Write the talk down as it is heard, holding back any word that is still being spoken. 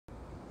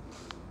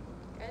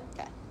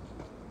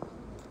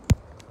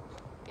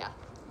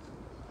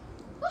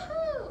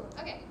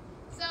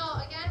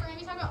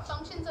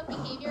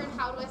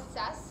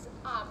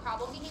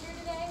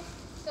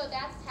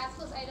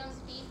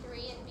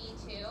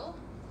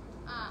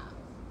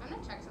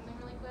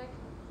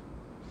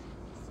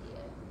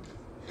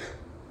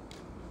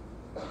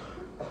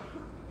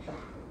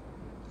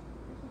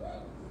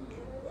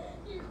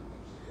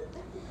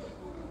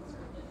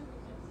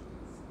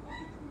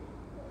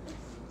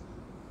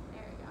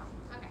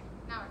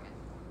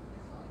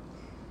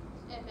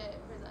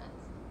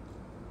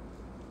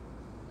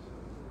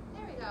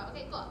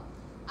cool.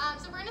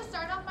 So we're going to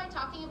start off by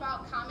talking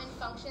about common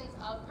functions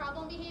of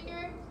problem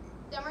behavior.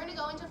 Then we're going to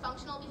go into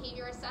functional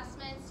behavior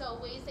assessment, so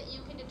ways that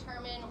you can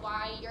determine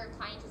why your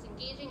client is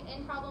engaging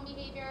in problem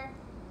behavior.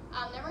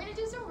 Then we're going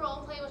to do some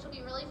role play, which will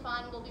be really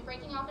fun. We'll be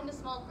breaking off into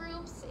small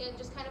groups and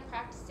just kind of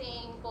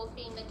practicing both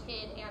being the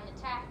kid and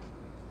the tech.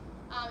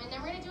 And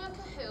then we're going to do a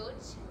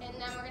Kahoot, and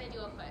then we're going to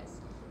do a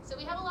quiz. So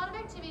we have a lot of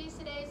activities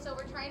today, so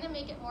we're trying to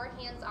make it more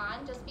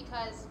hands-on just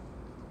because,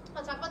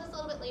 I'll talk about this a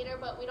little bit later,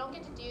 but we don't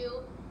get to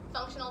do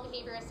functional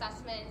behavior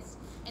assessments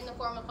in the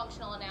form of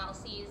functional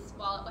analyses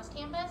while at West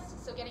Campus.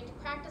 So getting to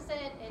practice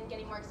it and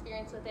getting more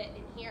experience with it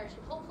in here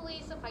should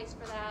hopefully suffice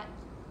for that.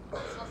 So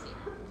we'll see.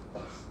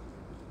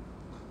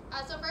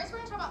 So first we're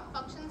going to talk about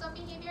functions of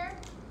behavior.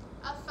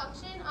 A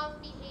function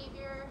of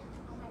behavior,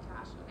 oh my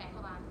gosh, okay,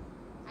 hold on.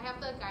 I have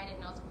the guided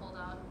notes pulled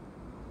out.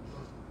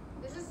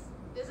 This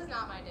is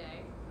not my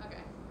day.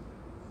 Okay.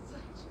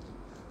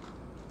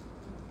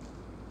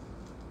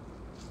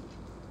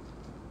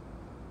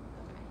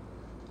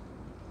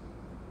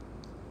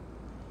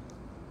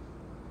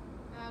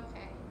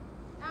 Okay,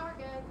 now we're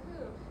good.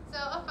 Whew. So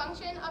a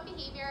function of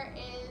behavior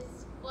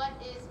is what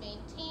is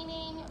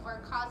maintaining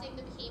or causing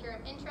the behavior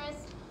of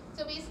interest.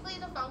 So basically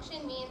the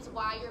function means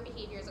why your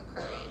behavior is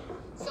occurring.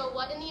 So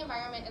what in the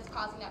environment is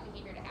causing that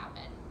behavior to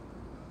happen.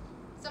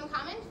 Some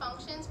common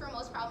functions for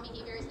most problem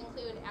behaviors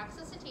include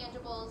access to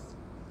tangibles,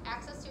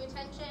 access to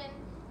attention,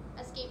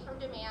 escape from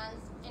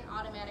demands, and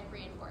automatic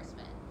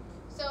reinforcement.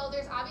 So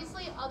there's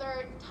obviously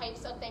other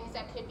types of things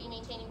that could be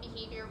maintaining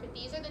behavior, but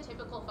these are the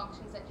typical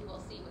functions that you will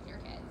see with your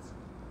kids.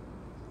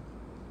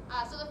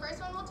 So the first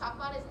one we'll talk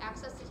about is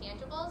access to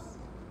tangibles.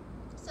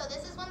 So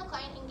this is when the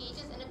client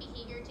engages in a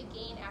behavior to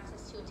gain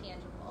access to a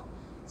tangible.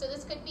 So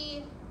this could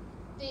be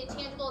the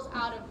tangible is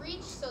out of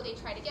reach, so they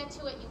try to get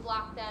to it, you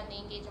block them, they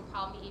engage in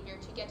problem behavior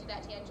to get to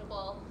that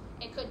tangible.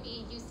 It could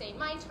be you say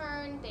my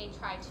turn, they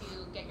try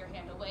to get your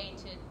hand away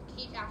to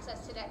keep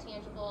access to that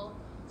tangible.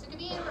 So it could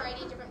be in a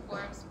variety of different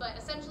forms, but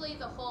essentially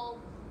the whole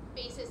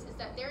basis is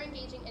that they're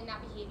engaging in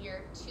that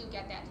behavior to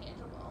get that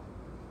tangible.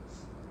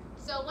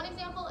 So one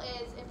example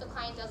is if the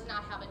client does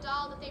not have a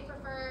doll that they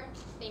prefer,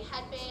 they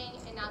headbang,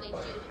 and now they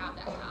do have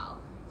that doll.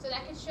 So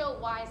that could show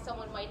why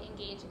someone might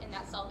engage in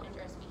that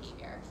self-interest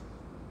behavior.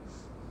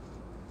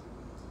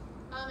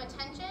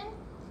 Attention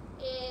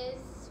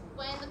is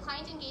when the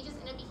client engages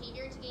in a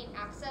behavior to gain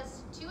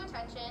access to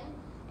attention.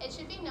 It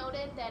should be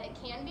noted that it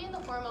can be in the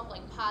form of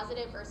like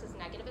positive versus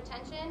negative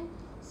attention.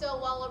 So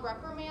while a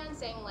reprimand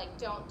saying like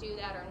don't do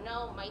that or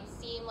no might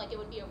seem like it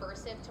would be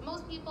aversive to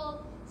most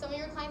people, some of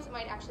your clients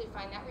might actually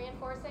find that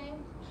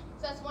reinforcing.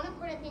 So that's one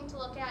important thing to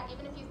look at.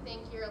 Even if you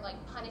think you're like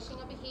punishing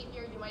a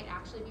behavior, you might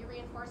actually be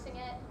reinforcing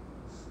it.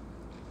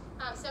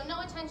 So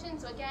no attention,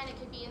 so again, it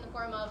could be in the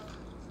form of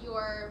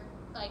your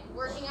like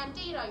working on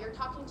data, you're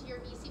talking to your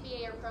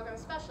BCBA or program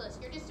specialist,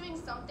 you're just doing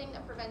something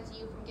that prevents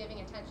you from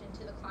giving attention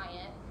to the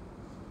client.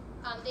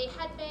 They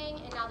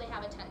headbang and now they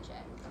have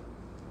attention.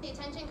 The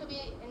attention could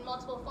be in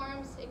multiple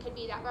forms. It could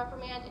be that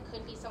reprimand, it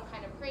could be some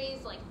kind of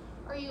praise like,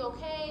 are you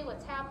okay,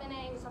 what's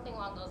happening, something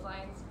along those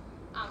lines.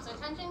 So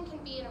attention can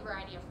be in a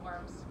variety of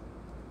forms.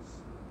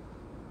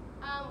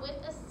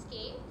 With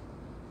escape,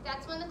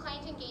 that's when the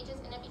client engages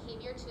in a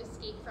behavior to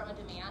escape from a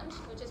demand,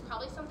 which is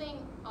probably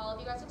something all of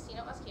you guys have seen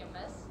at West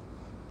Campus.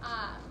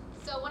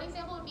 So one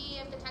example would be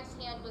if the text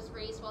hand was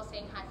raised while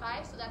saying high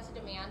five, so that's a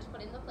demand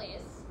put into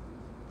place.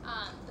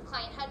 The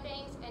client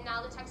headbangs, and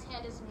now the text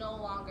hand is no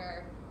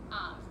longer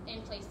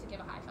in place to give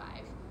a high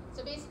five.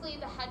 So basically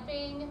the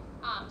headbang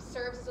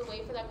serves as a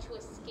way for them to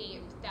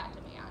escape that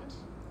demand.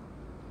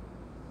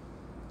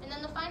 And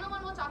then the final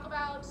one we'll talk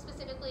about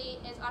specifically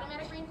is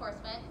automatic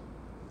reinforcement.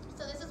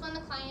 So this is when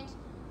the client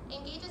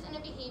engages in a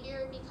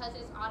behavior because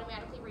it's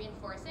automatically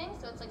reinforcing,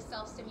 so it's like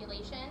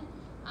self-stimulation.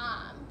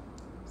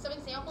 Some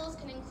examples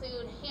can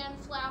include hand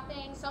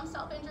flapping. Some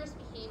self-interest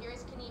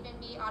behaviors can even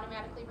be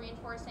automatically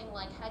reinforcing,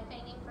 like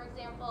headbanging, for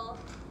example.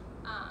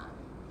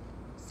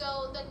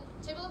 So the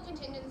typical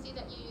contingency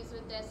that you use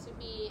with this would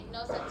be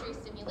no sensory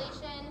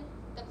stimulation,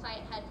 the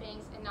client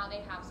headbangs, and now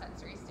they have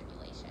sensory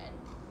stimulation.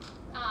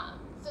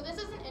 So this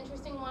is an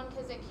interesting one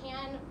because it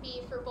can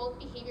be for both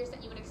behaviors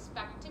that you would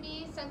expect to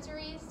be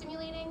sensory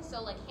stimulating,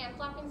 so like hand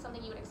flapping,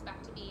 something you would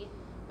expect to be,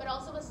 but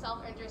also a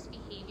self-interest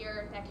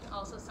behavior that can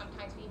also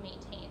sometimes be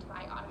maintained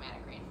by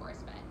automatic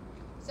reinforcement.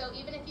 So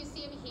even if you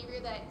see a behavior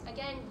that,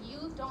 again,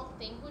 you don't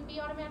think would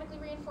be automatically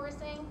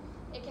reinforcing,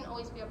 it can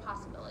always be a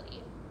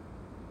possibility.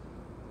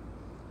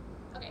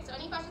 Okay, so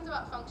any questions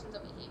about functions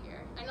of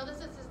behavior? I know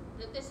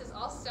this is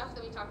all stuff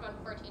that we talked about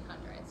in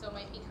 1400, so it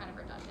might be kind of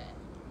redundant.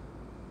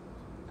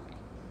 Okay,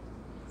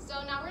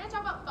 so now we're going to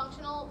talk about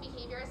functional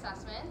behavior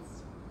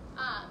assessments.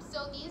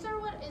 So these are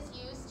what is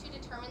used to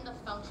determine the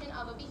function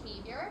of a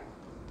behavior.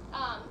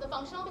 The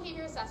functional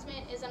behavior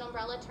assessment is an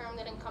umbrella term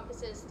that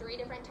encompasses 3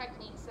 different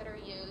techniques that are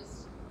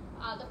used.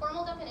 The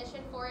formal definition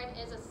for it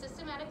is a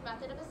systematic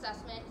method of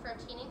assessment for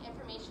obtaining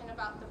information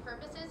about the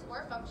purposes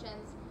or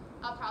functions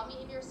a problem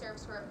behavior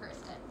serves for a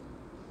person.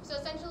 So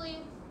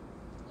essentially,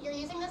 you're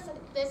using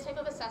this type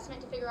of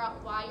assessment to figure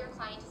out why your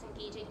client is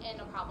engaging in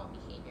a problem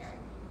behavior.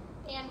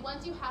 And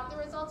once you have the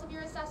results of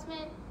your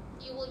assessment,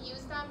 you will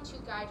use them to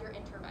guide your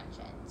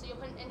intervention. So you'll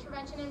put an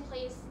intervention in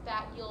place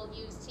that you'll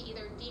use to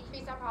either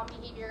decrease that problem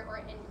behavior or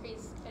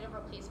increase a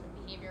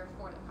replacement behavior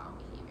for the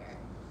problem behavior.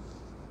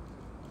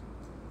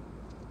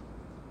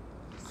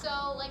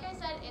 So like I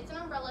said, it's an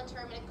umbrella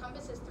term. It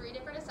encompasses 3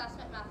 different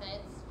assessment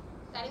methods.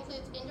 That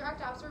includes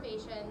indirect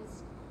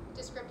observations,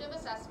 descriptive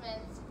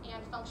assessments,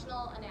 and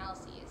functional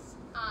analyses.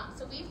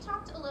 So we've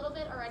talked a little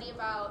bit already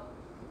about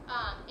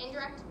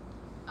indirect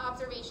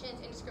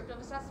observations and descriptive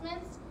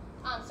assessments.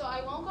 So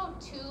I won't go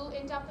too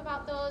in-depth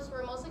about those.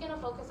 We're mostly going to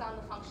focus on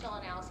the functional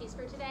analyses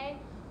for today,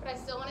 but I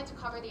still wanted to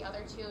cover the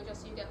other 2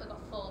 just so you get like a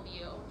full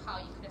view of how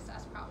you could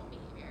assess problem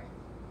behavior.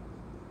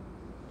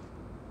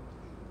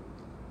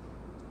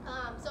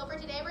 So for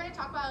today, we're going to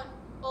talk about,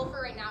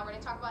 for right now, we're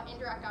going to talk about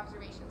indirect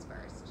observations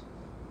first.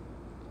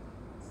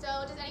 So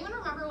does anyone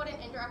remember what an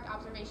indirect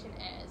observation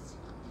is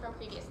from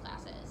previous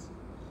classes?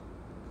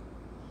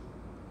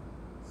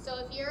 So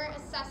if you're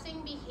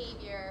assessing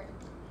behavior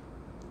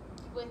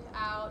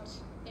without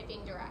it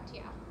being direct,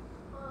 yeah.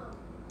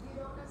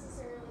 You don't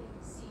necessarily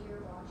see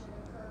your watch it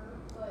occur,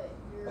 but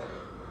you're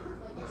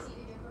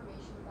receiving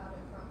information about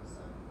it from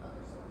some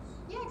other source.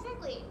 Yeah,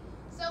 exactly.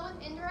 So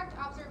with indirect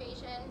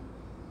observation,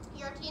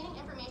 you're obtaining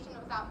information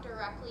without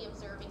directly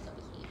observing the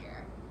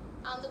behavior.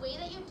 The way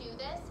that you do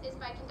this is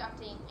by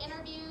conducting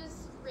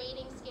interviews,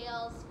 rating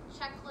scales,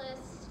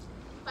 checklists,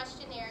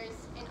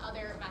 questionnaires, and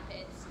other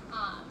methods.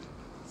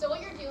 So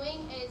what you're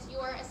doing is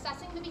you're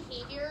assessing the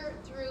behavior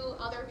through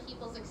other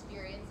people's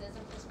experiences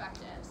and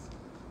perspectives.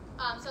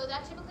 So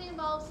that typically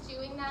involves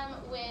doing them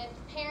with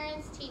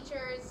parents,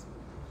 teachers,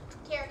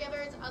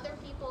 caregivers, other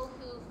people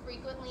who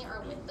frequently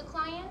are with the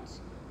client.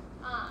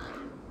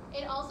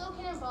 It also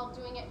can involve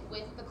doing it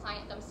with the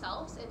client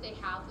themselves if they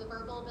have the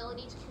verbal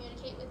ability to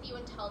communicate with you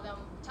and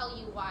tell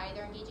you why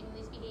they're engaging in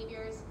these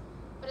behaviors.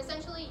 But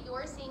essentially,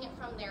 you're seeing it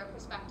from their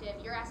perspective.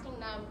 You're asking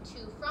them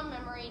to, from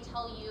memory,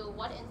 tell you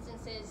what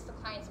instances the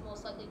client's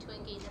most likely to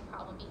engage in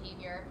problem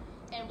behavior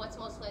and what's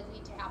most likely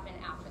to happen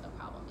after the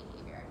problem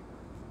behavior.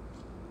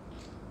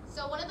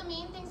 So one of the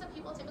main things that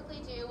people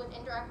typically do with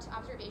indirect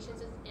observations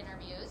is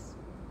interviews.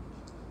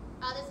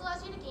 This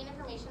allows you to gain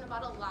information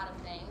about a lot of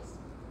things.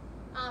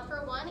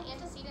 For one,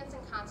 antecedents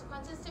and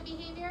consequences to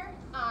behavior.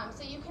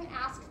 So you can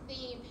ask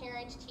the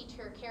parent,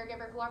 teacher,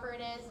 caregiver, whoever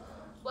it is,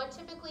 what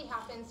typically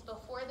happens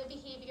before the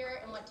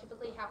behavior and what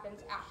typically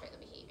happens after the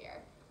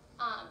behavior.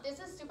 This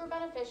is super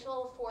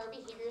beneficial for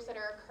behaviors that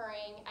are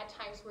occurring at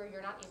times where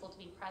you're not able to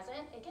be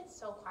present. It gets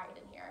so quiet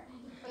in here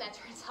when that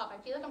turns off. I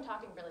feel like I'm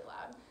talking really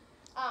loud.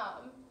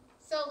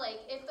 So like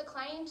if the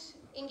client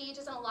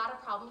engages in a lot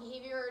of problem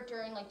behavior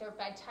during like their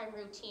bedtime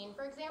routine,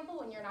 for example,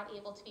 when you're not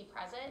able to be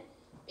present,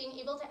 being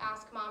able to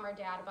ask mom or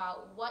dad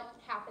about what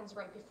happens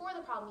right before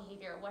the problem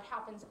behavior, what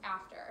happens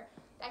after,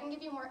 that can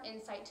give you more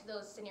insight to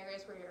those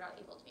scenarios where you're not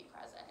able to be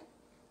present.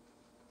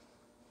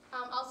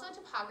 Also,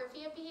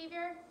 topography of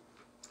behavior.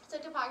 So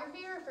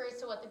topography refers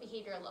to what the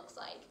behavior looks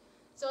like.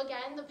 So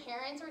again, the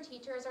parents or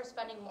teachers are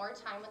spending more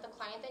time with the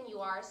client than you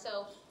are,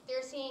 so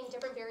they're seeing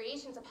different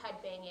variations of head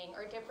banging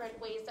or different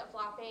ways that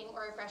flopping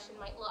or aggression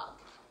might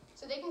look.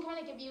 So they can kind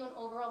of give you an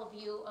overall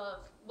view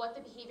of what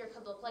the behavior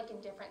could look like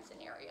in different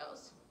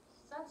scenarios.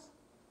 So that's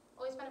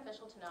always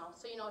beneficial to know,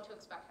 so you know what to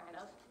expect, kind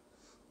of.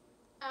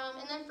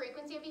 And then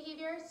frequency of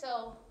behavior.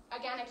 So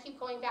again, I keep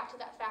going back to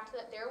that fact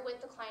that they're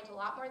with the client a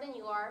lot more than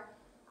you are.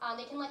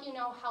 They can let you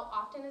know how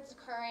often it's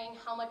occurring,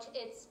 how much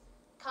it's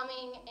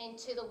coming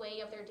into the way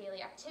of their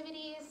daily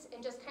activities,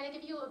 and just kind of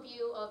give you a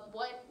view of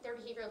what their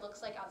behavior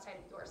looks like outside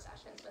of your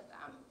sessions with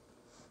them.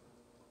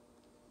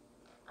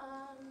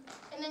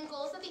 And then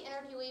goals that the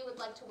interviewee would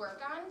like to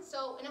work on.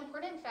 So an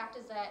important fact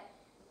is that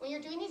when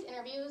you're doing these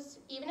interviews,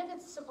 even if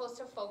it's supposed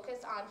to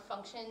focus on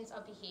functions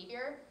of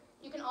behavior,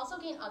 you can also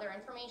gain other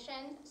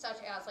information, such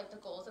as like the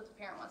goals that the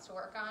parent wants to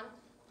work on.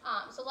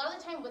 So a lot of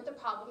the time with the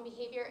problem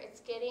behavior, it's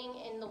getting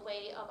in the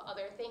way of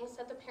other things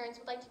that the parents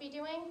would like to be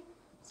doing.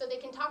 So they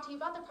can talk to you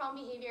about the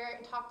problem behavior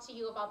and talk to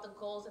you about the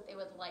goals that they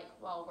would like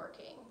while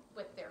working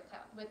with their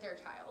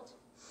child.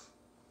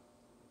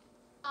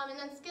 And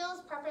then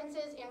skills,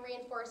 preferences, and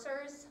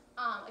reinforcers.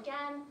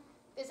 Again,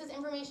 this is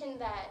information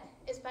that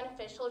is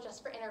beneficial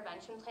just for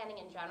intervention planning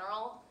in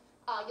general.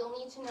 You'll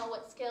need to know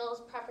what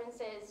skills,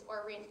 preferences,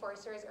 or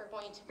reinforcers are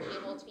going to be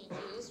able to be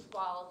used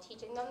while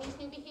teaching them these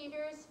new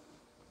behaviors.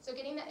 So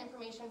getting that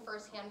information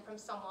firsthand from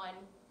someone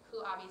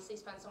who obviously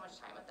spends so much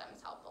time with them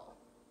is helpful.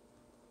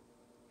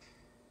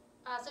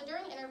 So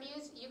during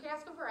interviews, you could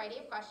ask a variety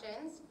of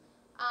questions.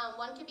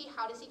 One could be,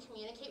 how does he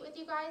communicate with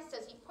you guys?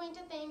 Does he point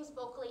to things,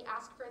 vocally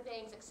ask for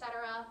things,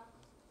 etc.?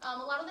 A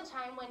lot of the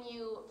time when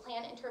you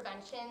plan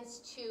interventions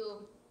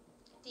to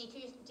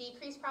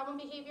decrease problem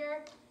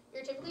behavior,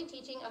 you're typically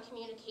teaching a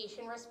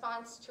communication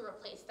response to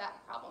replace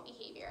that problem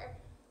behavior.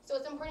 So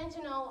it's important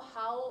to know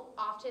how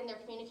often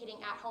they're communicating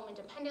at home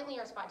independently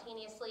or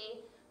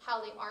spontaneously,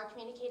 how they are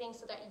communicating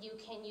so that you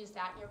can use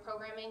that in your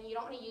programming. You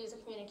don't want to use a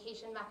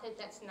communication method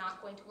that's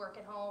not going to work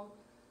at home.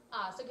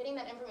 So getting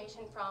that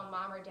information from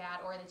mom or dad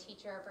or the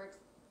teacher,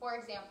 for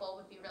example,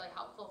 would be really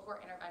helpful for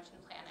intervention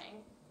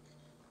planning.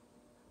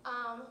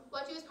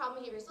 What do his problem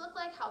behaviors look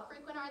like? How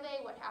frequent are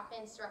they? What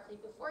happens directly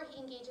before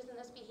he engages in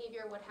this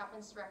behavior? What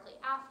happens directly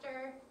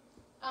after?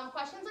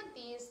 Questions like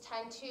these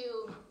tend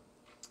to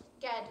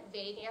get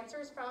vague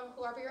answers from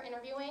whoever you're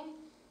interviewing.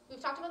 We've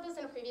talked about this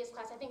in a previous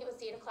class, I think it was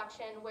data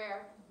collection,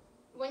 where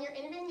when you're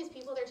interviewing these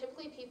people, they're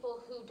typically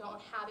people who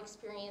don't have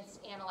experience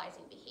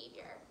analyzing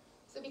behavior.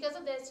 So because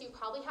of this, you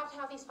probably have to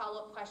have these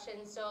follow-up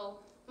questions. So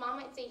mom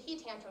might say he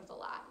tantrums a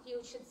lot.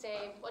 You should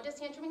say, what does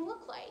tantruming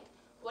look like?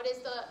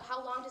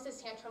 How long does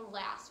his tantrum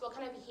last? What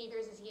kind of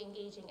behaviors is he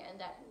engaging in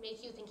that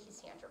make you think he's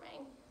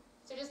tantruming?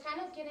 So just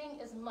kind of getting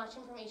as much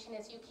information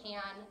as you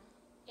can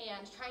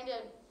and trying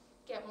to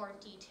get more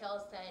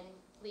details than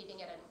leaving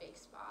it in a big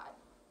spot.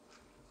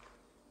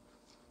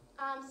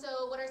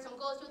 So what are some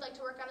goals we'd like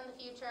to work on in the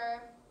future?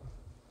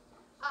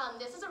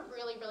 This is a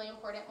really, really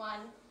important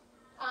one.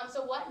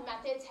 So what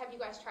methods have you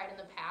guys tried in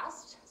the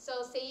past?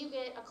 So say you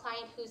get a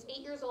client who's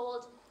 8 years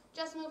old,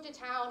 just moved to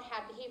town,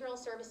 had behavioral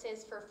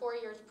services for 4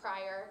 years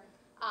prior.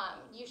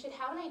 You should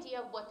have an idea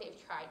of what they've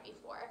tried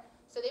before.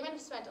 So they might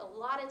have spent a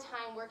lot of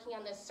time working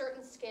on this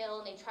certain skill,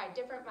 and they tried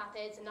different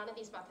methods, and none of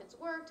these methods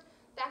worked.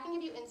 That can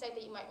give you insight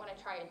that you might want to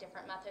try a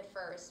different method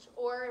first,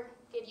 or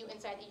give you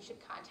insight that you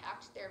should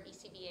contact their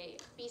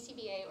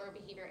BCBA or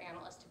behavior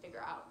analyst to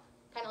figure out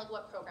kind of like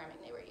what programming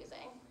they were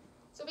using.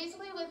 So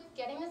basically with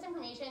getting this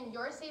information,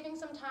 you're saving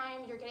some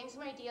time, you're getting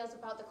some ideas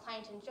about the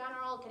client in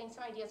general, getting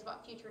some ideas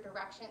about future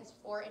directions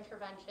for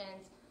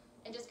interventions,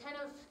 and just kind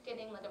of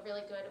getting like a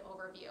really good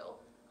overview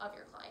of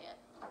your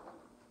client.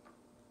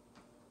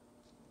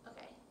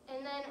 Okay,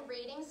 and then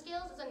rating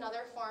scales is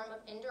another form of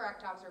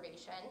indirect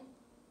observation.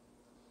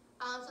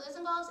 So this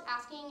involves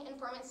asking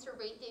informants to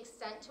rate the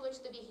extent to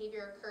which the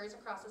behavior occurs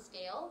across a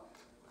scale.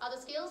 The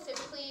scale is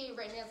typically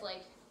written as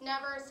like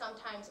never,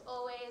 sometimes,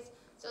 always.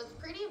 So it's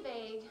pretty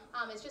vague.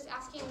 It's just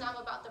asking them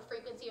about the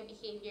frequency of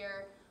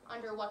behavior,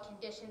 under what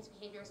conditions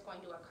behavior is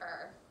going to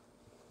occur.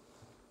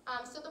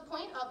 So the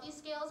point of these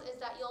scales is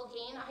that you'll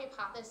gain a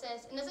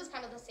hypothesis, and this is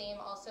kind of the same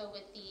also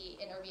with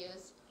the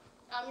interviews.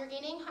 You're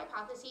gaining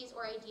hypotheses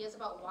or ideas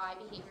about why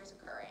behavior is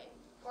occurring,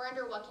 or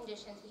under what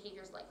conditions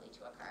behavior is likely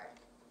to occur.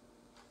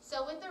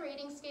 So with the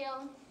rating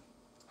scale,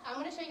 I'm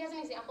going to show you guys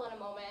an example in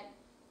a moment,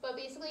 but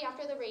basically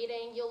after the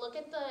rating, you'll look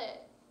at the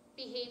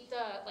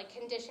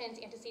conditions,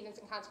 antecedents,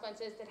 and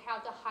consequences that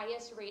have the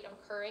highest rate of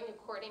occurring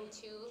according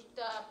to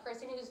the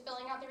person who's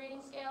filling out the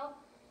rating scale,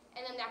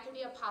 and then that could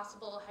be a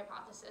possible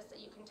hypothesis that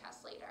you can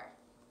test later.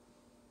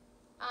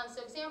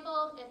 So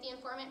example, if the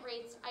informant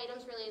rates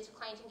items related to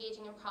client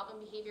engaging in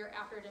problem behavior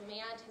after a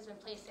demand has been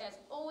placed as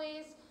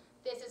always,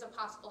 this is a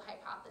possible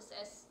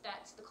hypothesis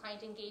that the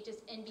client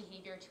engages in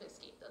behavior to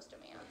escape those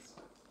demands.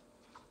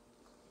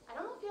 I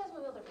don't know if you guys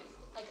will be able to read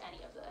like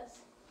any of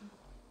this.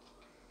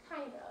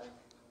 Kind of.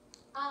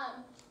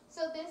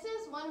 So this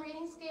is one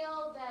rating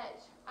scale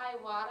that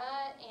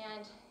Iwata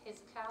and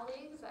his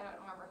colleagues, I don't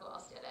remember who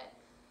else did it,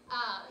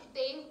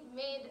 they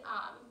made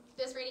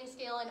this rating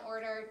scale in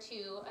order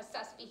to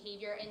assess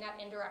behavior in that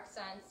indirect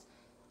sense.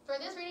 For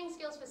this rating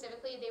scale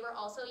specifically, they were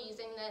also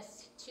using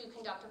this to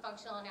conduct a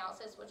functional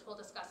analysis, which we'll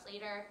discuss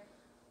later.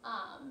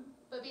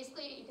 But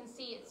basically, you can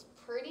see it's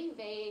pretty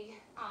vague.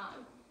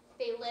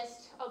 They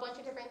list a bunch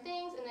of different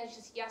things, and then it's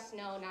just yes,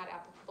 no, not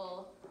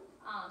applicable.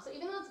 So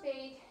even though it's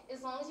vague,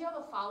 as long as you have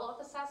a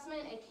follow-up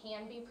assessment, it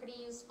can be pretty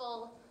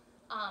useful,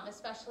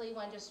 especially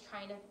when just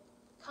trying to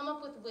come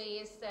up with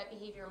ways that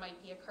behavior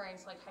might be occurring,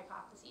 so like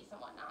hypotheses and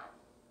whatnot.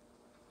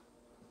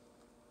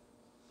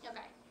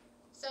 Okay.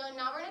 So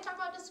now we're going to talk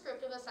about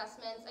descriptive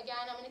assessments.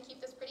 Again, I'm going to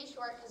keep this pretty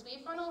short because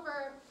we've gone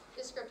over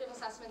descriptive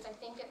assessments, I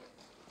think,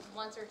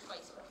 once or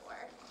twice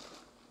before.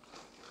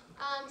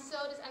 So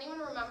does anyone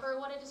remember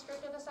what a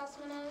descriptive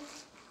assessment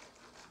is?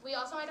 We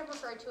also might have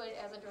referred to it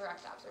as a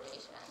direct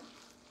observation.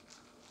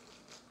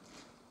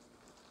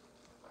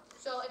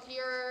 So if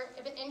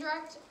an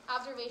indirect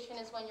observation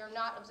is when you're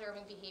not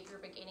observing behavior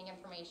but gaining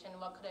information,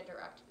 what could a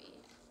direct be?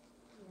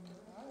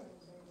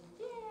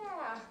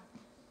 Yeah.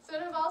 So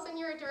it involves when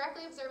you're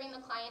directly observing the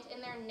client in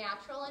their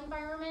natural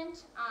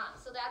environment.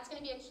 So that's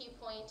going to be a key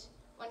point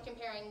when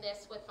comparing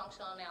this with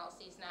functional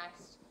analyses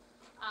next.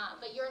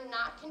 But you're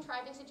not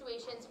contriving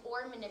situations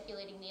or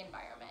manipulating the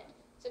environment.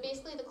 So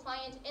basically the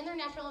client in their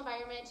natural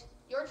environment,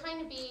 you're trying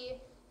to be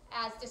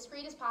as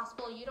discreet as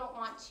possible. You don't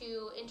want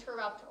to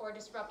interrupt or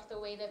disrupt the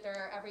way that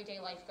their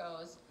everyday life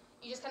goes.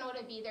 You just kind of want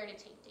to be there to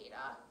take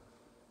data.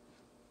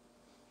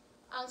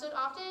 So it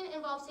often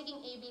involves taking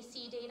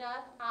ABC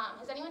data.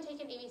 Has anyone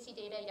taken ABC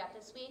data yet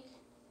this week?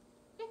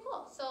 Okay,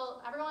 cool.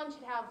 So everyone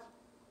should have,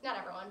 not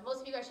everyone,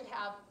 most of you guys should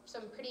have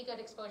some pretty good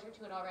exposure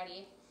to it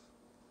already.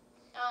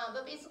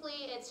 But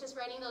basically, it's just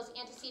writing those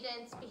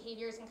antecedents,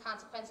 behaviors, and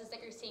consequences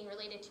that you're seeing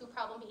related to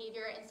problem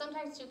behavior, and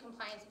sometimes to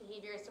compliance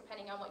behaviors,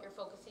 depending on what you're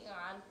focusing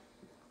on.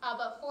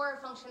 But for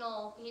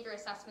functional behavior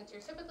assessments,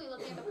 you're typically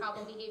looking at the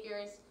problem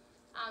behaviors.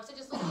 So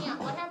just looking at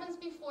what happens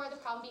before the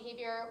problem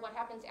behavior, what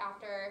happens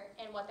after,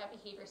 and what that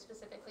behavior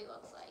specifically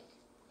looks like.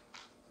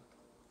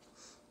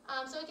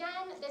 So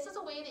again, this is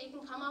a way that you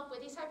can come up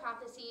with these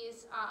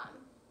hypotheses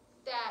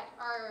that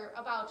are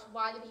about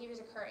why the behavior is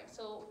occurring.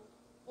 So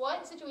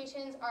what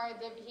situations are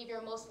the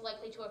behavior most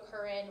likely to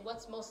occur in?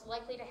 What's most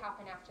likely to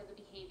happen after the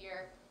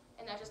behavior?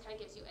 And that just kind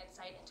of gives you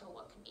insight into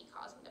what could be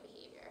causing the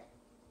behavior.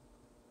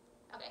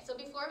 Okay, so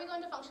before we go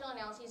into functional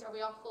analyses, are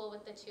we all cool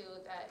with the two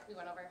that we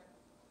went over?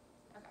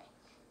 Okay.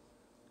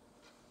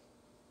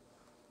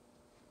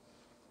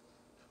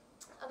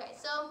 Okay,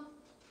 so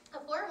a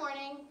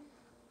forewarning,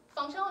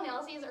 functional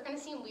analyses are going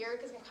to seem weird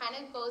because it kind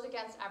of goes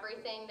against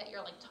everything that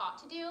you're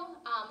taught to do,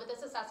 but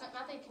this assessment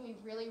method can be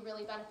really,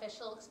 really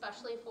beneficial,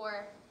 especially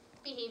for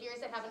behaviors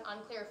that have an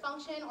unclear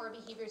function or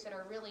behaviors that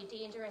are really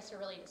dangerous or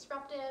really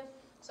disruptive.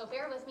 So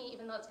bear with me,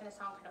 even though it's going to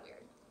sound kind of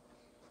weird.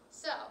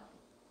 So,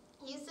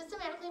 you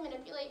systematically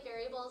manipulate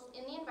variables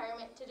in the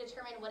environment to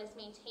determine what is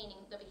maintaining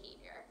the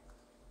behavior.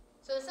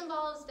 So this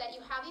involves that you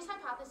have these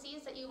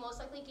hypotheses that you most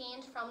likely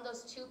gained from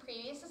those two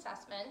previous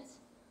assessments,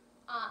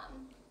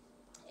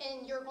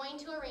 and you're going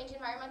to arrange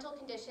environmental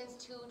conditions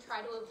to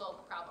try to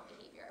evoke problem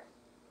behavior.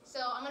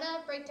 So I'm going to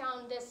break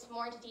down this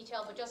more into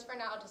detail, but just for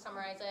now to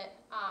summarize it,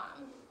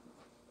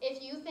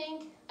 if you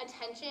think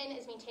attention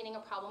is maintaining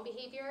a problem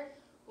behavior,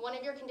 one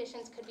of your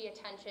conditions could be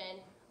attention,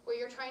 where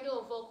you're trying to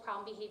evoke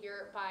problem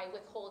behavior by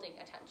withholding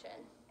attention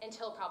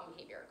until problem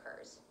behavior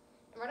occurs.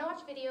 And we're going to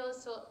watch videos,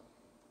 so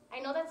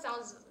I know that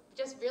sounds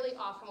just really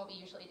off from what we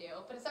usually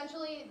do, but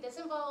essentially this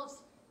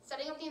involves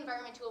setting up the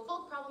environment to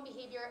evoke problem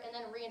behavior and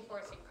then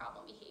reinforcing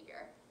problem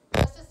behavior,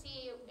 just to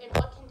see in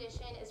what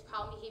condition is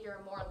problem behavior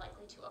more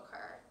likely to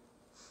occur.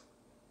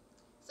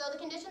 So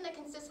the condition that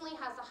consistently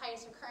has the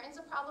highest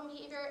occurrence of problem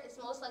behavior is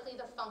most likely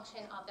the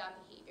function of that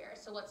behavior,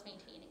 so what's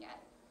maintaining it.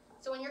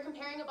 So when you're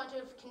comparing a bunch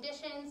of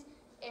conditions,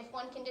 if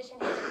one condition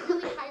has a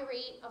really high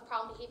rate of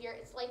problem behavior,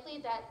 it's likely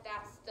that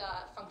that's the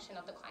function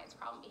of the client's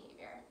problem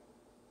behavior.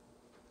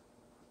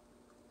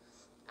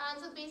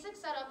 So the basic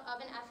setup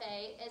of an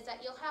FA is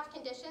that you'll have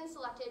conditions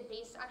selected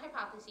based on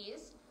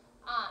hypotheses.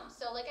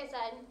 So like I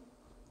said,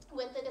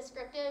 with the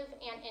descriptive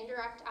and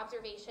indirect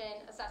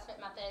observation assessment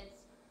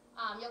methods,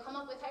 you'll come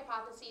up with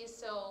hypotheses,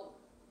 so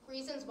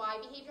reasons why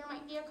behavior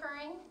might be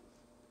occurring.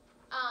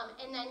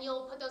 And then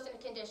you'll put those into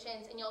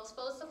conditions, and you'll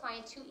expose the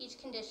client to each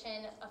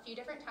condition a few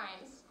different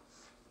times.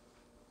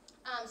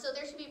 So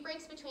there should be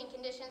breaks between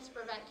conditions to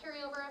prevent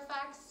carryover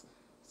effects.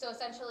 So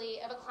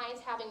essentially, if a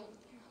client's having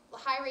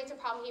high rates of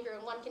problem behavior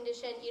in one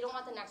condition, you don't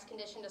want the next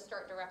condition to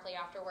start directly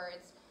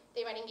afterwards.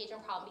 They might engage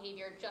in problem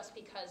behavior just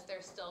because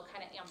they're still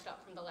kind of amped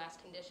up from the last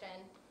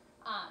condition.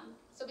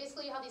 So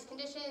basically, you have these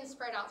conditions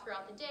spread out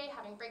throughout the day,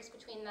 having breaks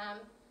between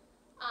them.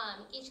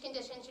 Each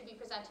condition should be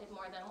presented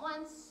more than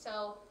once.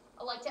 So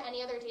like to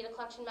any other data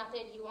collection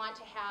method, you want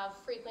to have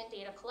frequent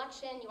data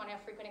collection, you want to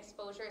have frequent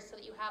exposure so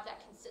that you have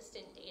that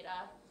consistent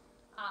data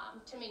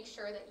to make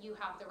sure that you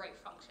have the right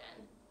function.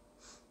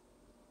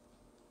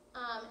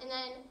 And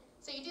then,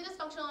 so you do this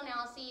functional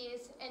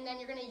analyses, and then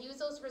you're going to use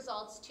those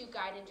results to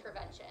guide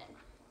intervention.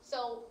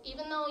 So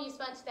even though you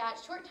spent that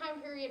short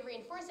time period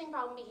reinforcing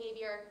problem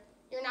behavior,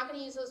 you're not going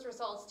to use those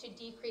results to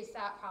decrease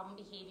that problem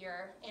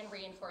behavior and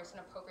reinforce an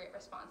appropriate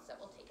response that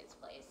will take its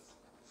place.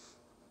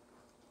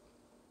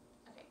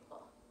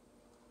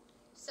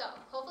 So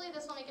hopefully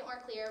this will make it more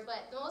clear,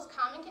 but the most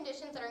common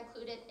conditions that are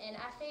included in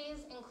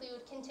FAs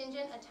include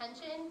contingent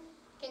attention,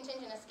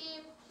 contingent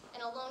escape,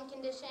 an alone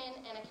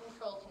condition, and a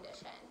control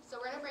condition. So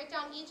we're going to break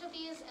down each of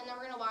these, and then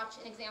we're going to watch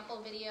an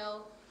example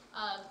video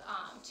of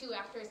two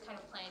actors kind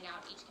of playing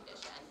out each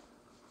condition.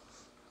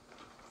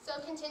 So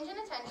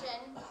contingent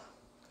attention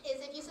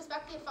is if you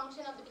suspect the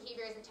function of the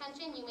behavior is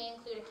attention, you may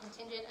include a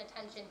contingent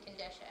attention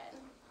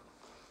condition.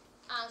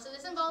 So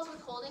this involves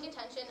withholding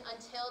attention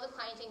until the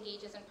client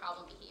engages in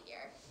problem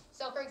behavior.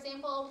 So for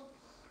example,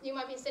 you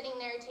might be sitting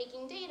there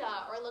taking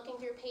data or looking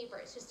through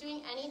papers, just doing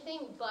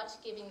anything but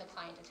giving the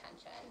client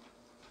attention.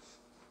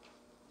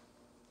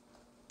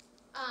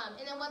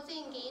 And then once they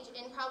engage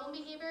in problem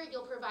behavior,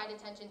 you'll provide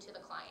attention to the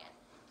client.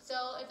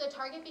 So if the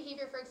target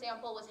behavior, for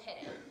example, was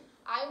hitting,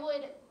 I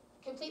would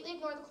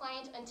completely ignore the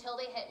client until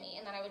they hit me,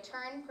 and then I would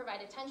turn, provide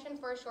attention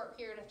for a short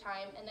period of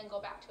time, and then go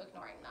back to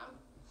ignoring them.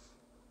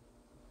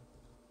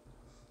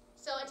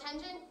 So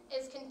attention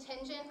is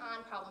contingent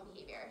on problem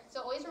behavior.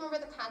 So always remember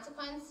the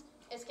consequence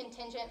is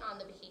contingent on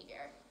the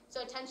behavior.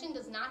 So attention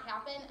does not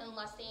happen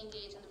unless they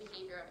engage in the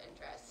behavior of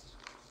interest.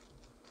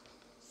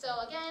 So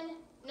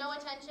again, no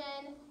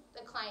attention,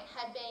 the client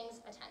headbangs,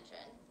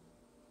 attention.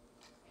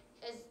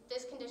 Is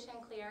this condition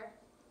clear?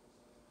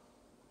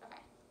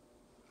 Okay.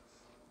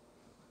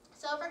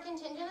 So for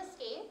contingent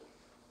escape,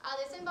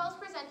 this involves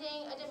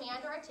presenting a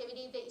demand or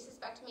activity that you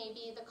suspect may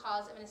be the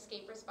cause of an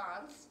escape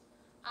response.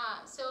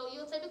 So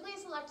you'll typically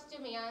select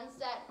demands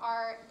that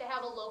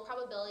have a low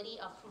probability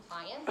of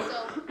compliance.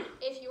 So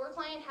if your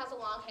client has a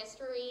long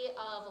history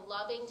of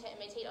loving to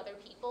imitate other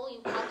people, you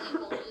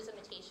probably won't use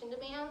imitation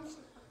demands.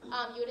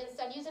 You would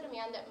instead use a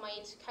demand that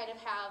might kind of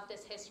have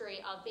this history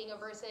of being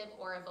aversive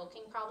or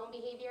evoking problem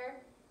behavior.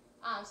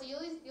 So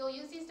you'll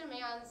use these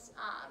demands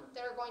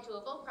that are going to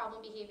evoke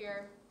problem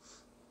behavior,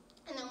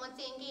 and then once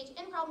they engage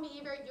in problem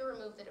behavior, you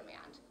remove the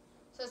demand.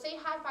 So say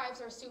high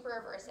fives are super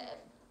aversive.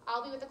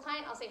 I'll be with the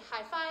client, I'll say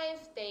high five,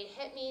 they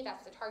hit me,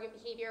 that's the target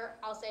behavior.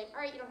 I'll say,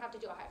 all right, you don't have to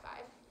do a high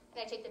five, and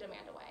I take the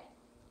demand away.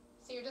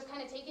 So you're just kind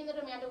of taking the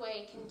demand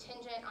away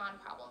contingent on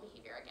problem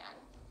behavior again.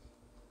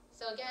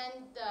 So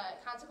again, the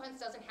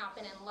consequence doesn't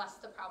happen unless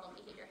the problem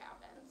behavior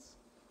happens.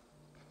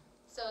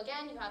 So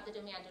again, you have the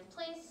demand in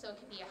place, so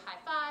it could be a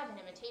high five, an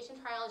imitation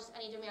trial, just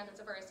any demand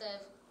that's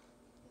aversive.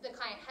 The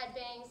client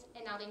headbangs,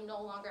 and now they no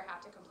longer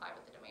have to comply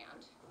with the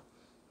demand.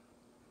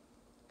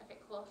 Okay,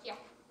 cool, yeah?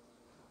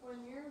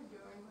 When you're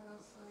doing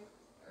this, like,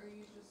 are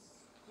you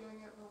just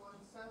doing it for one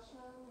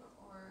session,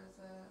 or is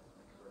it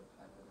like a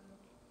repetitive?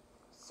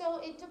 So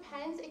it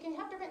depends. It can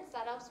have different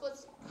setups.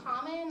 What's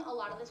common a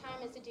lot of the time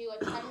is to do a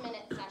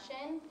 10-minute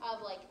session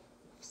of like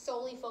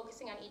solely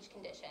focusing on each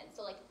condition.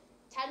 So like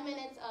 10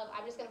 minutes of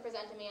I'm just going to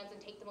present demands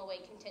and take them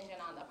away contingent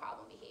on the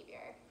problem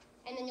behavior.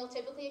 And then you'll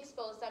typically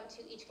expose them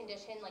to each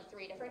condition like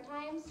 3 different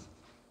times,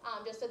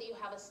 just so that you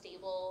have a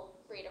stable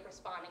rate of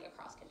responding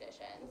across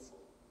conditions.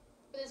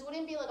 But this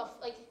wouldn't be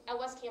like at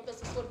West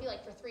Campus, this wouldn't be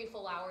like for 3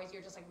 full hours,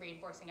 you're just like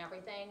reinforcing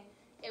everything.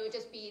 It would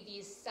just be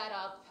these set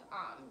up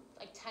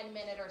like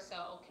 10-minute or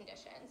so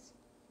conditions.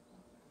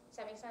 Does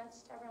that make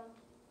sense to everyone?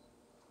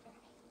 Okay.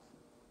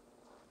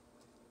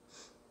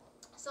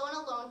 So an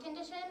alone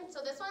condition, so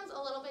this one's a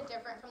little bit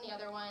different from the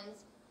other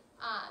ones.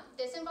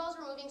 This involves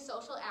removing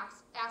social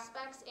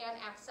aspects and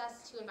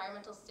access to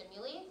environmental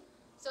stimuli.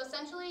 So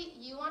essentially,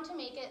 you want to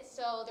make it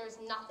so there's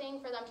nothing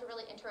for them to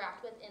really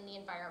interact with in the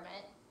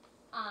environment.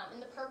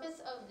 And the purpose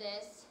of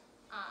this,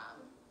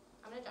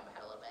 I'm going to jump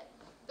ahead a little bit.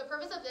 The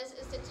purpose of this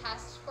is to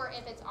test for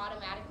if it's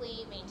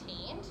automatically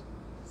maintained.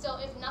 So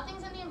if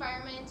nothing's in the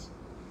environment,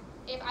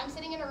 if I'm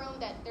sitting in a room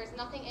that there's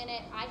nothing in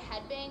it, I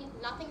headbang,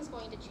 nothing's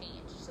going to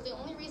change. So the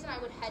only reason I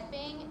would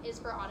headbang is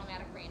for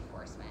automatic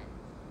reinforcement.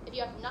 If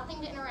you have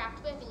nothing to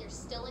interact with and you're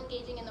still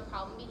engaging in the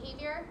problem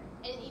behavior,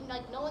 and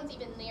like no one's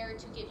even there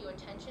to give you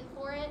attention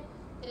for it,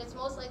 then it's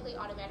most likely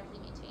automatically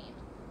maintained.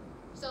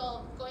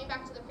 So going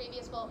back to the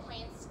previous bullet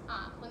points,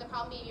 when the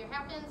problem behavior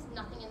happens,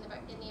 nothing in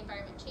the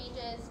environment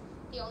changes.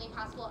 The only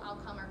possible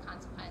outcome or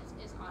consequence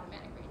is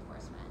automatic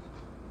reinforcement.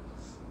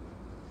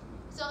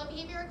 So if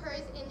behavior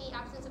occurs in the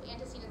absence of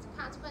antecedents and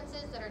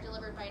consequences that are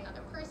delivered by another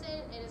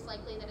person, it is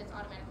likely that it's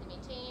automatically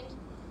maintained.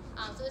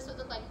 So this would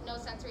look like no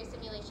sensory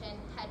stimulation,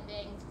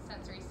 headbangs,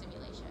 sensory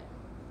stimulation.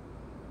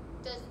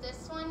 Does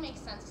this one make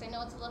sense? Because I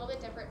know it's a little bit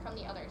different from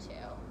the other 2.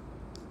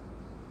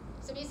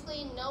 So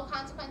basically, no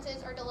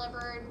consequences are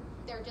delivered.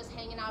 They're just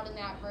hanging out in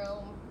that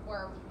room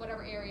or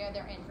whatever area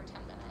they're in for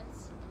 10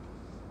 minutes.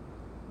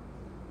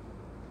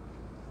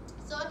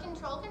 So a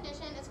control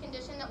condition is a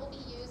condition that will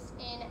be used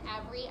in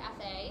every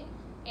FA.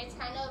 It's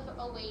kind of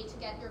a way to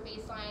get your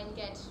baseline,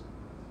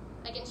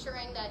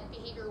 ensuring that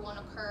behavior won't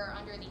occur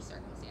under these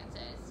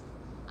circumstances.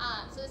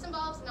 So this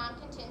involves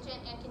non-contingent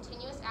and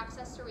continuous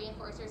access to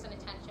reinforcers and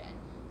attention.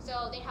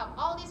 So they have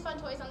all these fun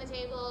toys on the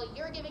table,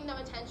 you're giving them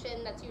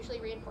attention that's usually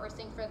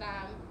reinforcing for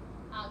them.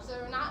 So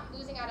they're not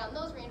losing out on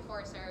those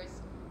reinforcers.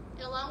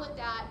 And along with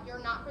that,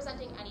 you're not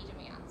presenting any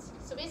demands.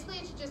 So basically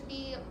it should just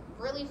be a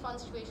really fun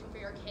situation for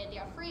your kid. They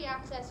have free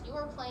access, you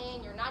are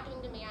playing, you're not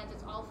doing demands,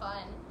 it's all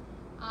fun.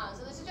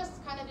 So this is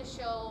just kind of to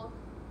show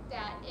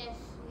that if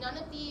none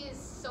of these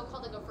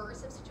so-called like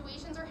aversive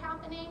situations are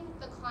happening,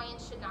 the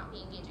client should not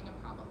be engaging in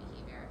problem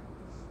behavior.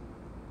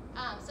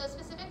 So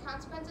specific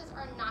consequences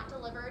are not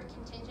delivered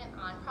contingent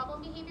on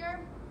problem behavior.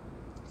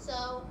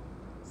 So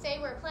say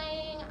we're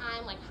playing,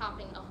 I'm like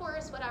hopping the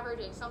horse, whatever,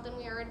 doing something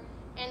weird,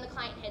 and the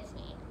client hits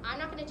me. I'm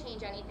not going to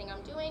change anything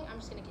I'm doing. I'm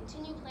just going to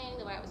continue playing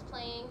the way I was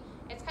playing.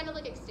 It's kind of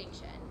like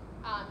extinction.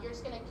 You're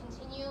just going to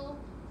continue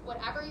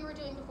whatever you were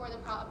doing before the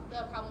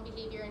problem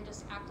behavior and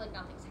just act like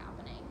nothing's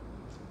happening.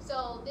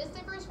 So this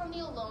differs from the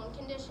alone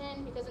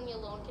condition because in the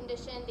alone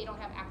condition, they don't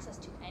have access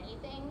to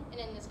anything. And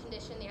in this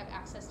condition, they have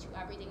access to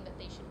everything that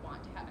they should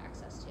want to have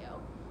access to.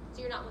 So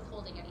you're not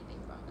withholding anything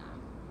from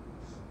them.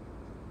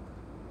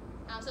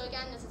 So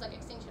again, this is like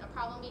extinction of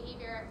problem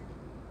behavior.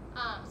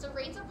 So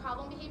rates of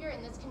problem behavior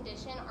in this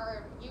condition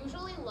are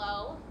usually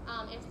low.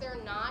 If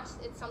they're not,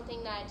 it's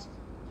something that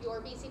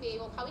your BCBA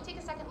will probably take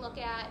a second look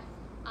at.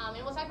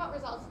 And we'll talk about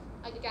results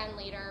again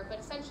later, but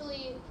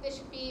essentially this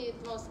should be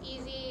the most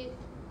easy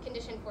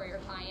condition for your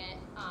client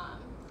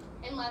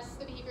unless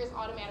the behavior is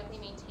automatically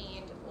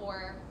maintained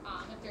or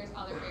if there's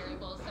other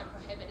variables that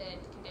prohibited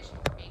the condition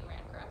from being ran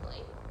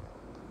correctly.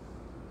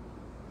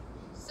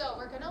 So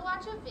we're going to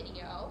watch a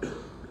video.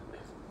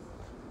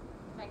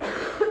 If I can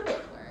make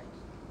it work.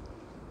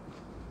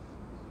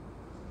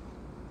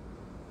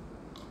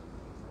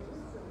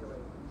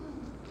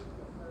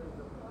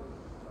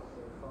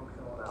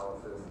 Functional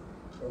analysis,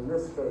 in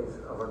this case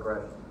of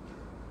aggression.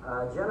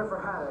 Jennifer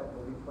Haddock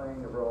will be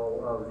playing the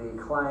role of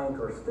the client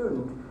or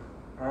student,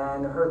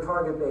 and her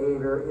target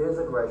behavior is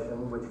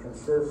aggression, which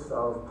consists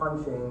of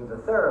punching the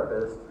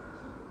therapist,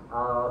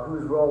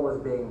 whose role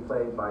is being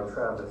played by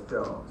Travis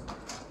Jones.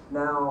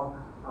 Now,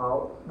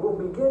 we'll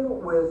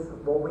begin with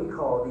what we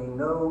call the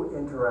no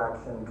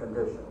interaction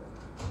condition.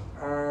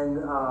 And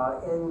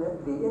in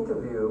the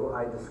interview,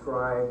 I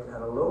described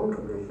an alone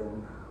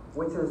condition,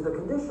 which is the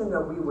condition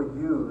that we would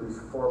use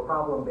for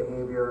problem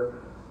behavior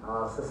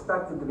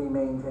suspected to be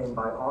maintained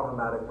by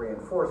automatic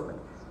reinforcement.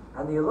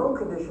 And the alone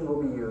condition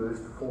will be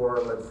used for,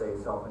 let's say,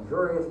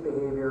 self-injurious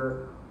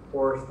behavior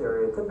or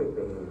stereotypic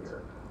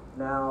behavior.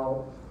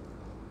 Now,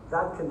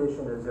 that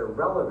condition is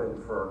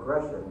irrelevant for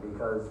aggression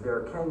because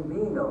there can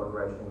be no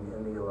aggression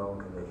in the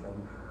alone condition,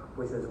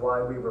 which is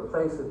why we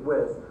replace it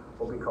with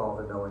what we call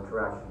the no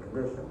interaction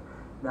condition.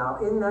 Now,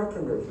 in that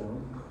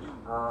condition,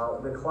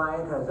 the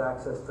client has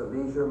access to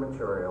leisure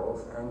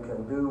materials and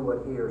can do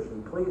what he or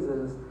she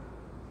pleases.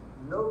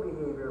 No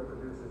behavior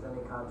produces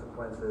any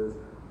consequences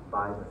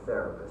by the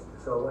therapist.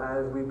 So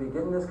as we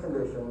begin this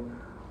condition,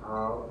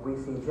 we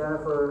see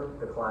Jennifer,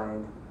 the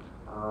client,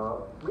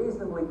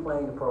 reasonably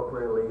playing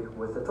appropriately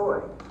with the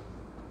toy.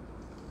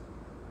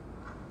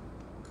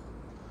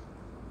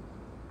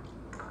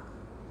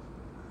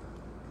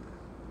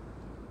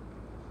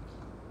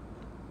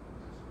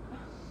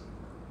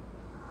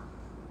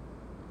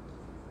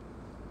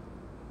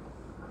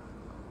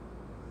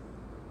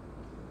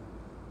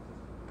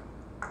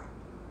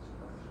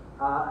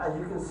 As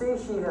you can see,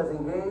 she has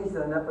engaged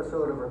in an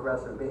episode of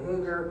aggressive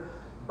behavior,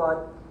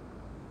 but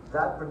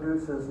that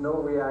produces no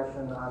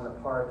reaction on the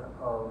part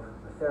of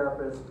the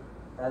therapist,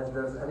 as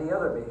does any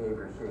other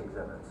behavior she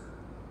exhibits.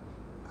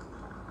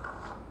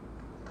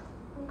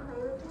 Can you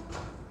play with me?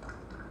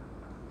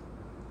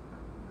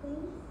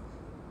 Please?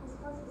 This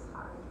puzzle is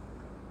hard.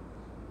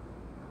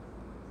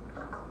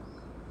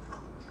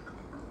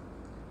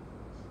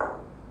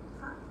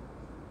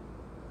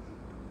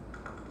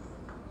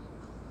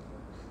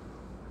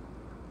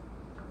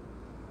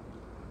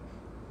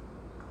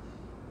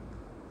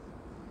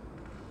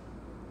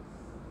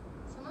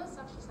 Some of the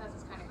stuff she says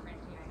is kind of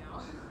cringy, I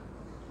know.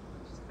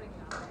 Just putting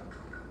it out there.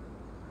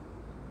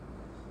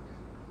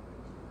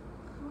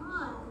 Come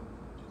on.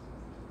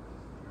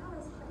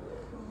 Alice, play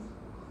with me.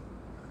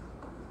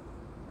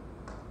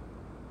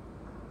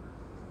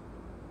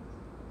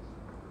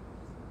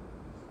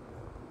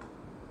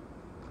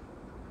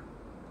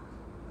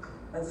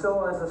 And so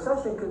as the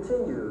session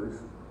continues,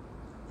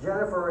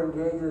 Jennifer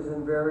engages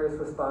in various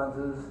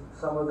responses,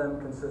 some of them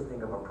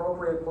consisting of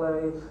appropriate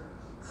play,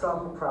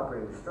 some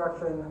property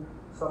destruction,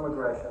 some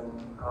aggression.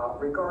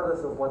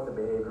 Regardless of what the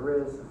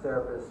behavior is, the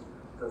therapist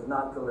does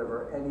not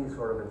deliver any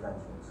sort of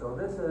attention. So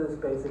this is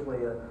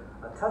basically a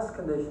test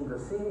condition to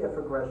see if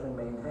aggression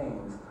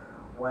maintains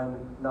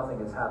when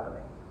nothing is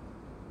happening.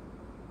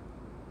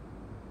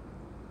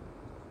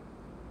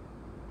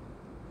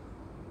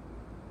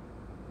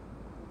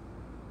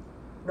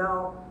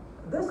 Now,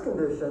 this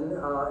condition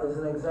is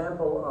an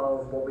example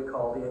of what we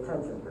call the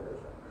attention condition.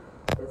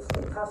 It's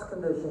a test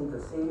condition to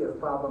see if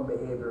problem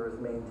behavior is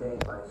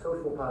maintained by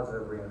social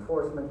positive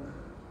reinforcement,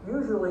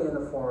 usually in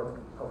the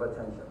form of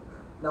attention.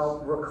 Now,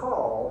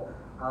 recall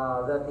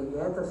that the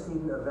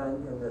antecedent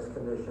event in this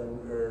condition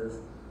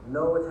is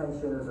no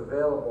attention is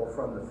available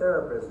from the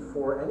therapist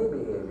for any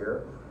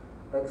behavior,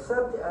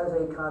 except as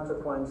a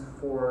consequence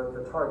for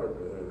the target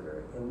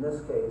behavior. In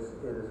this case,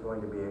 it is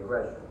going to be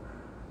aggression.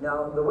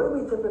 Now, the way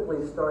we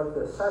typically start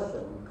this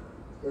session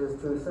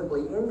is to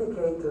simply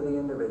indicate to the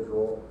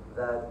individual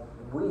that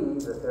we,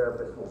 the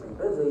therapist, will be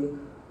busy,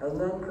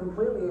 and then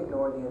completely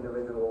ignore the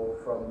individual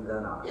from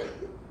then on.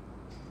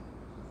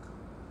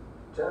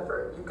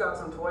 Jennifer, you've got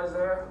some toys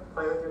there.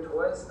 Play with your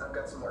toys. I've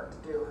got some work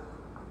to do.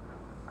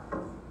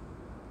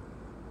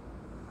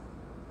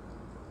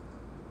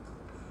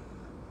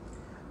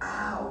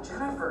 Ow,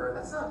 Jennifer,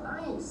 that's not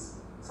nice.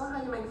 That's not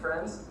how you make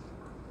friends.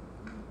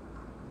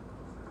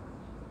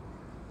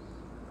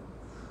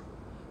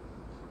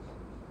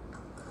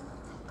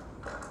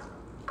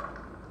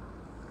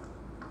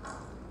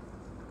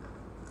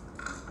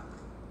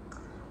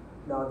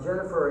 Now,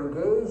 Jennifer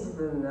engaged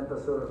in an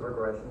episode of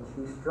aggression.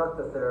 She struck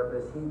the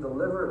therapist. He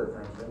delivered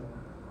attention.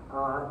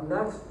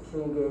 Next, she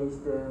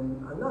engaged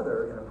in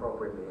another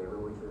inappropriate behavior,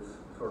 which is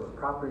sort of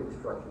property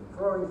destruction,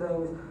 throwing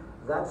things.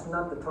 That's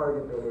not the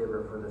target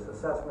behavior for this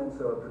assessment,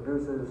 so it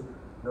produces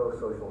no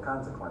social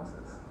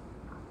consequences.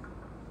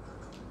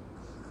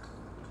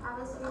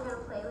 Alice, are you going to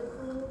play with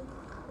me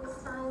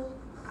this time?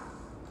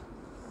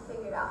 I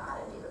figured out how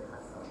to do the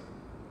puzzle.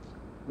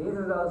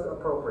 Neither does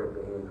appropriate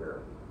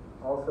behavior.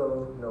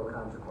 Also, no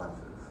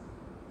consequences.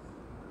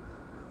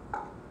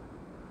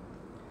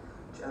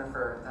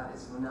 Jennifer, that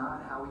is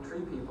not how we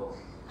treat people.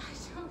 I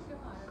don't feel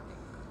anything.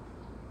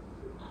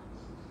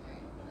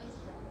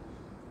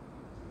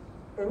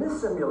 In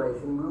this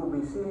simulation, we will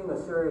be seeing a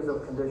series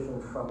of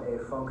conditions from a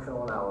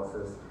functional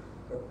analysis.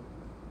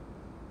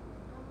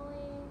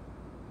 Emily,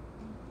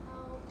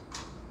 help.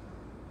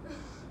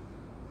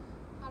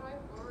 How do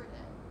I forward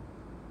it?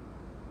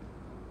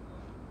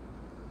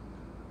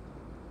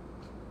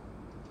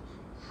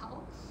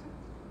 Help?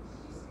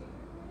 Did you screen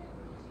record it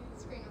or did you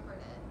screen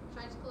record it?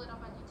 Should I just pull it up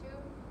on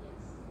YouTube?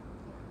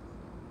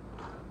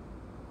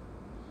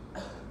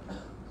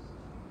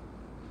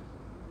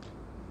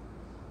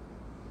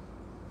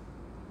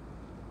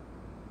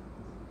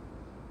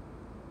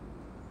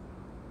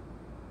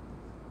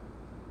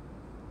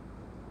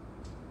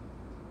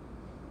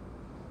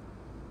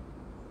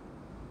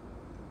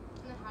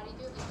 you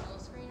do it like full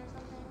screen or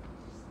something?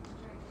 This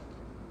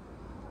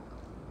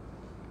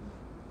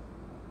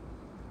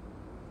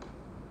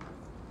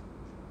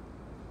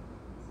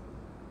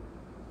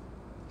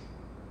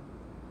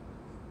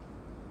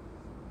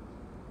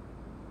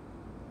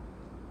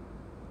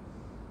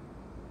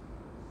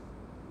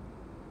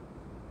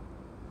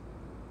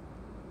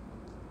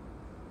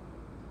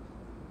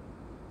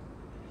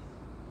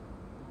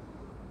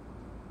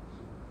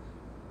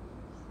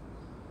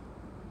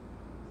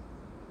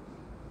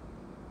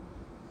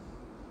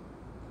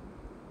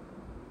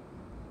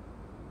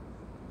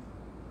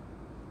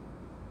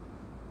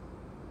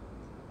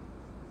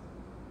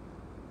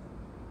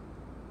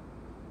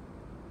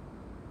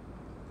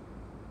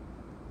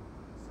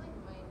like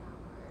might not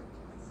work.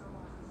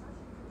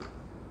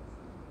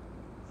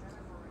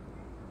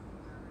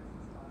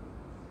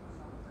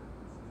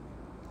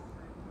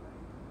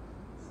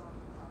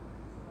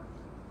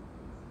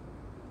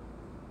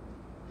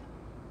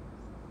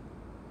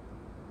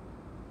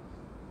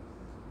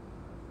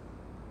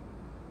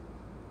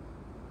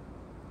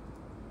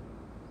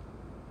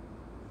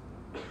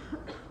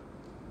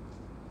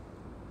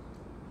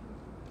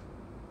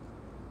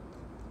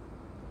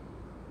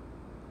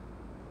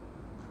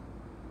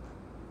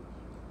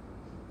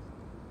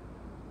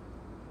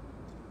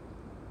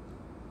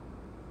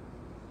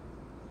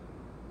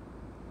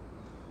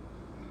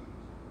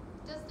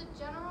 Does the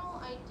general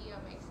idea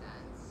make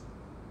sense?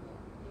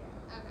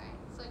 Okay,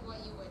 it's like what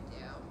you would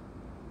do.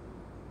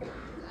 'Cause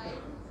I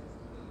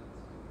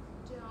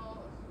don't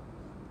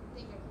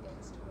think I can get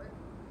this to work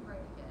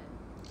right again.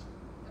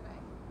 Okay.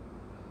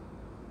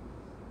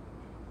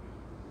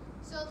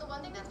 So the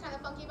one thing that's kind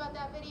of funky about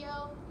that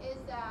video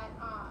is that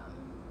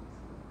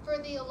for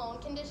the alone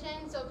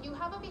condition, so if you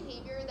have a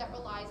behavior that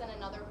relies on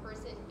another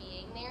person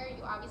being there,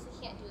 you obviously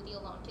can't do the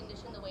alone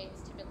condition the way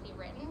it's typically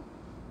written.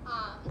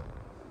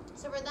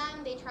 So for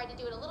them, they tried to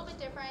do it a little bit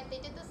different. They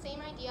did the same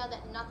idea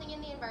that nothing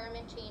in the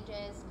environment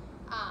changes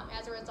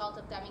as a result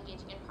of them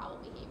engaging in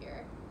problem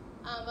behavior.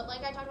 But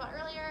like I talked about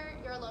earlier,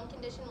 your alone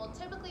condition will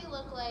typically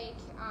look like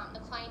the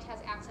client has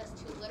access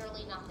to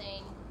literally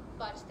nothing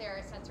but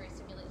their sensory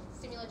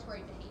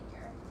stimulatory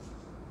behavior.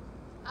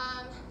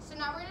 So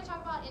now we're going to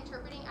talk about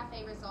interpreting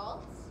FA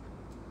results.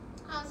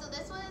 So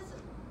this was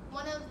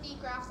one of the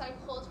graphs that I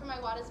pulled from my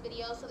WADA's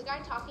video. So the guy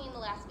talking in the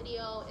last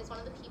video is one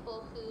of the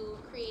people who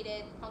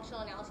created functional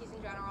analyses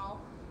in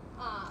general.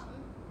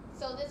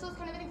 So this was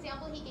kind of an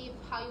example he gave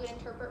of how you would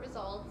interpret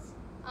results.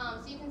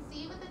 So you can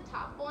see with the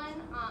top one,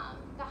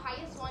 the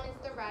highest one is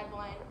the red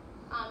one.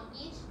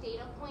 Each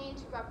data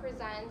point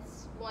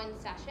represents one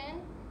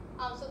session.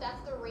 So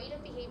that's the rate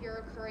of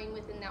behavior occurring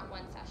within that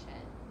one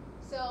session.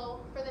 So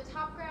for the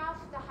top graph,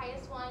 the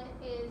highest one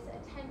is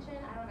attention.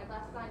 I don't have my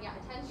glasses on. Yeah,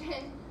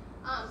 attention.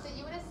 So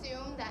you would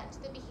assume that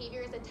the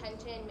behavior is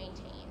attention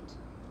maintained.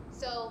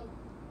 So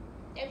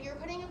if you're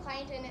putting a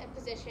client in a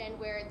position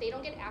where they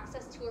don't get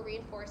access to a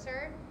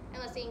reinforcer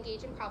unless they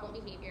engage in problem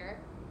behavior,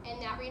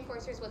 and that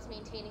reinforcer is what's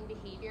maintaining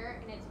behavior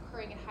and it's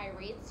occurring at high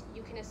rates,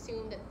 you can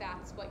assume that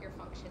that's what your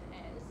function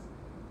is.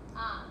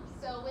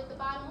 So with the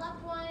bottom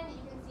left one,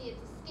 you can see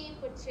it's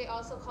escape, which they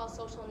also call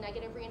social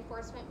negative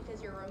reinforcement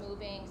because you're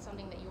removing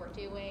something that you were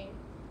doing.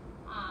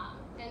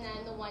 And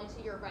then the one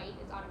to your right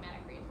is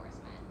automatic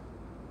reinforcement.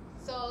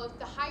 So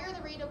the higher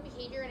the rate of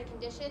behavior in a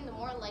condition, the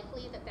more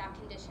likely that that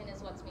condition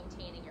is what's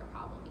maintaining your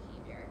problem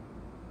behavior.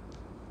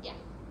 Yeah.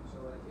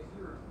 So like if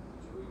you're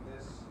doing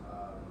this,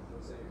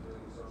 let's say you're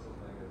doing social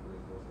negative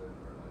reinforcement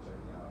or like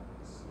checking out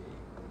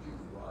escape, would you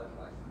run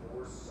like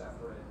 4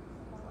 separate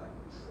like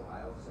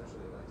trials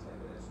essentially in like 10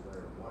 minutes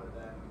where one of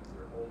them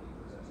you're only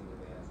presenting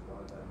demands,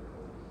 one of them you're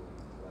only doing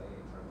play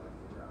and trying to like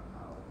figure out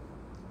how?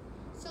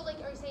 So like,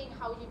 are you saying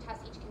how would you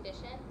test each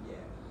condition? Yeah.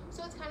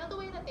 So it's kind of the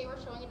way that they were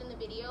showing it in the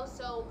video.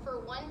 So for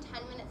one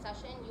 10-minute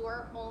session, you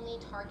are only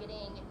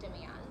targeting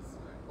demands.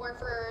 Okay. Or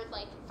for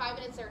like 5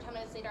 minutes or 10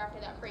 minutes later after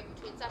that break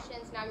between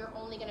sessions, now you're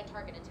only going to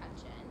target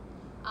attention.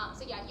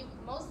 So yeah, you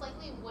most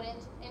likely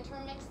wouldn't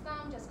intermix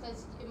them just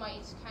because it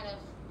might kind of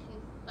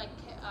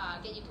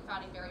get you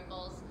confounding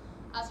variables.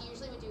 So you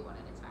usually would do one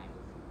at a time.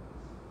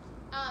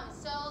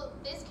 So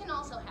this can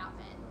also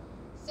happen.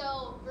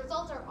 So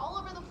results are all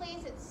over the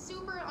place. It's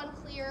super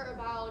unclear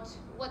about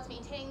what's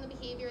maintaining the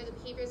behavior. The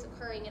behavior is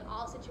occurring in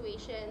all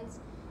situations.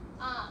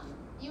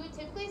 You would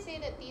typically say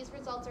that these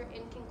results are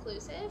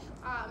inconclusive.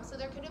 So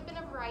there could have been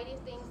a variety of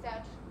things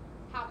that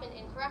happened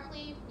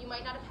incorrectly. You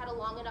might not have had a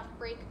long enough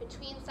break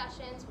between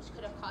sessions, which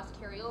could have caused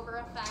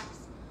carryover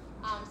effects.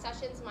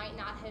 Sessions might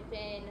not have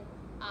been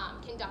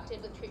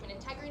conducted with treatment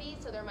integrity,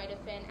 so there might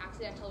have been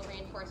accidental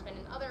reinforcement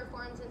in other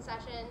forms in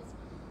sessions.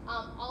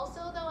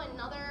 Also, though,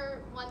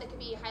 another one that could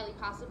be highly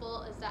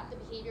possible is that the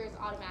behavior is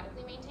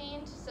automatically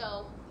maintained.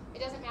 So it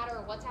doesn't matter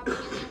what's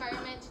happening in the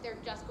environment, they're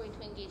just going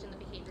to engage in the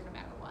behavior no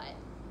matter what.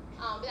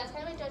 But that's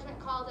kind of a judgment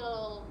call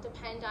that'll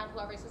depend on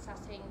whoever's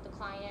assessing the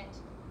client.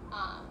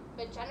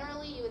 But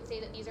generally, you would say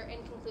that these are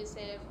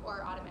inconclusive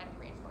or automatic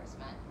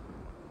reinforcement.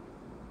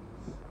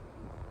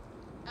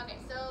 Okay,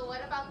 so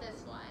what about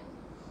this one?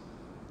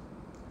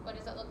 What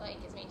does it look like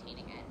is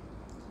maintaining it?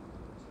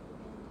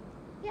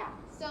 Yeah,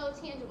 so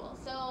tangible.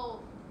 So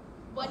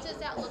what does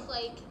that look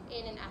like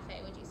in an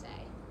FA, would you say?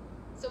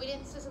 So we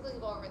didn't specifically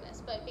go over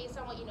this, but based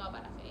on what you know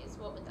about FAs,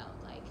 what would that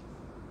look like?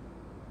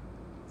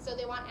 So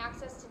they want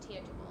access to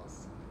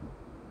tangibles.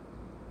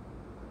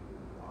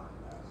 Want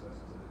access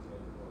to the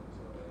tangible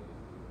until they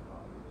do the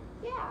problem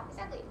behavior. Yeah,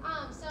 exactly.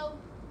 So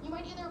you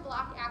might either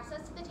block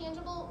access to the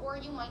tangible, or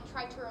you might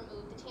try to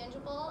remove the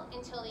tangible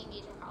until they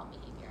engage in problem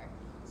behavior.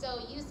 So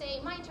you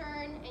say, my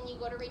turn, and you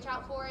go to reach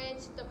out for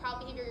it. The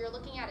problem behavior you're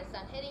looking at is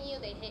them hitting you,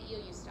 they hit you,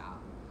 you stop.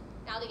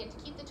 Now they get to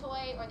keep the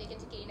toy, or they get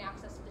to gain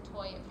access to the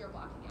toy if you're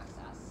blocking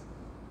access.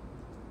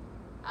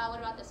 What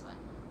about this one?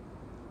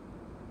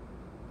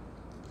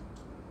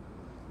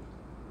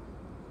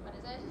 What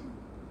is it?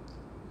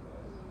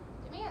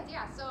 Demands,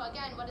 yeah. So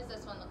again, what does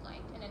this one look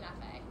like in an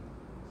FA?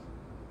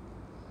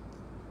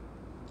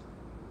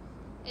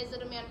 Is the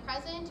demand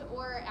present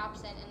or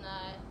absent in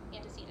the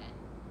antecedent?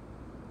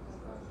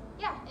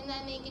 Yeah, and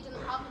then they engage in the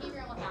problem behavior,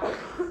 and what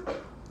happens?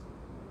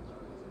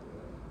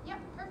 Yep,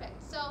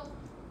 perfect. So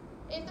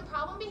if the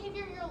problem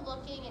behavior you're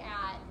looking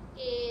at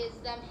is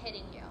them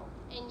hitting you,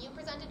 and you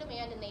present a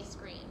demand and they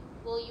scream,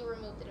 will you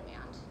remove the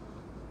demand?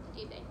 What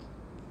do you think?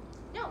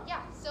 No,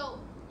 yeah. So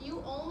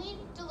you only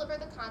deliver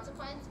the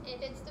consequence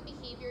if it's the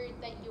behavior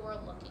that you are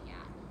looking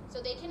at.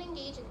 So they can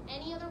engage in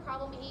any other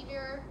problem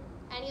behavior,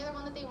 any other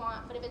one that they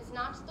want, but if it's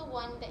not the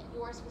one that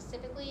you're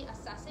specifically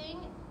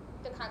assessing,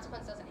 the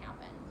consequence doesn't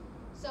happen.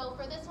 So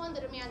for this one,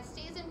 the demand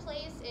stays in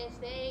place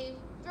if they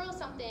throw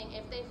something,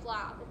 if they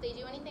flop, if they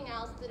do anything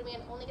else, the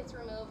demand only gets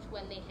removed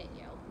when they hit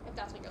you, if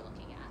that's what you're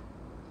looking at.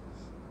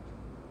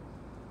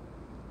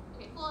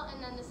 Okay, cool,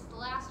 and then this is the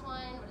last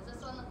one. What does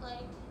this one look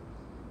like?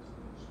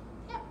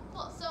 Yeah,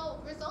 cool. So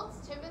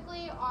results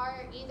typically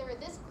are either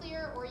this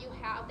clear, or you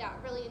have that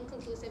really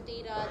inconclusive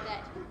data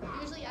that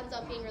usually ends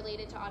up being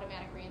related to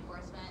automatic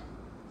reinforcement.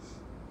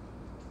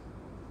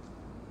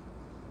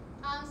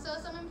 So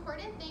some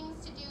important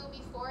things to do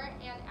before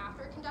and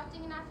after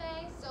conducting an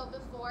FA. So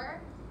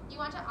before, you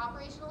want to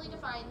operationally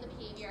define the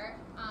behavior.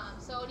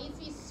 So it needs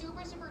to be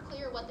super, super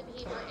clear what the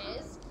behavior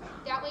is.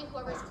 That way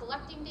whoever's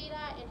collecting data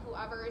and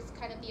whoever's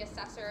kind of the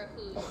assessor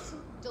who's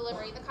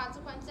delivering the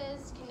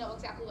consequences can know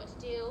exactly what to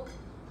do.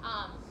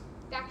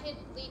 That could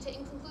lead to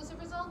inconclusive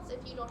results if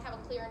you don't have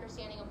a clear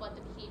understanding of what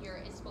the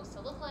behavior is supposed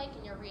to look like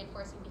and you're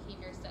reinforcing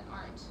behaviors that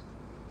aren't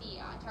the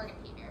target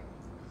behavior.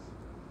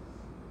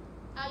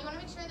 You want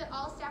to make sure that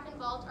all staff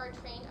involved are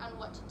trained on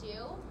what to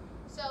do.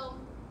 So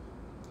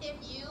if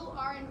you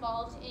are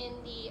involved in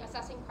the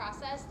assessing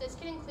process, this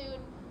can include,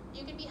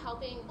 you could be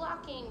helping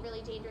blocking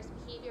really dangerous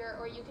behavior,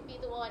 or you could be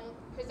the one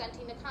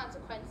presenting the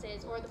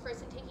consequences, or the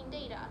person taking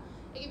data.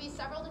 It could be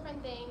several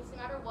different things.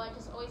 No matter what,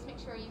 just always make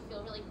sure you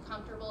feel really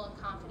comfortable and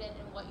confident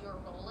in what your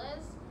role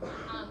is.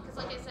 Because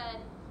like I said,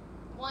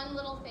 one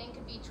little thing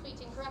could be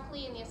tweaked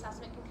incorrectly and the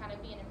assessment can kind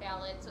of be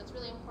invalid, so it's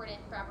really important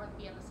for everyone to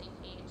be on the same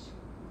page.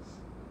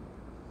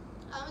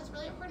 It's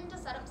really important to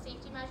set up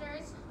safety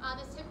measures.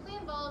 This typically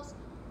involves,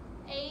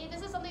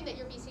 this is something that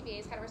your BCBA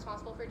is kind of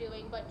responsible for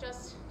doing, but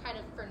just kind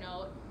of for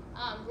note,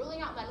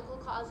 ruling out medical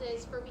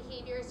causes for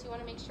behaviors. You want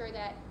to make sure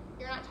that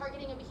you're not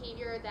targeting a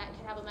behavior that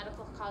could have a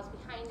medical cause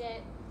behind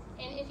it.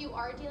 And if you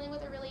are dealing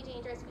with a really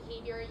dangerous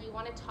behavior, you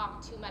want to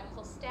talk to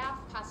medical staff,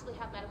 possibly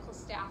have medical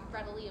staff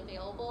readily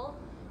available,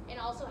 and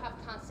also have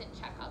constant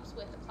checkups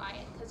with the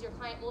client, because your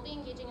client will be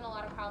engaging in a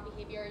lot of problem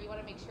behavior. You want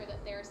to make sure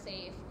that they're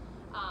safe,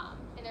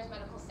 and there's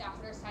medical staff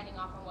that are signing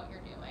off on what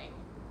you're doing.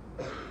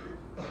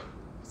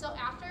 So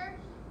after,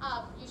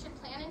 you should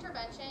plan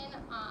intervention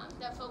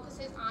that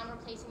focuses on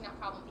replacing that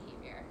problem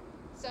behavior.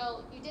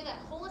 So you did that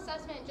whole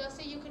assessment just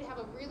so you could have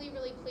a really,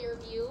 really clear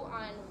view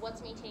on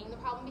what's maintaining the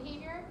problem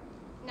behavior.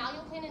 Now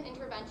you'll plan an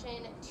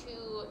intervention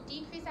to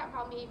decrease that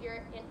problem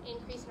behavior and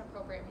increase an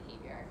appropriate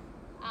behavior.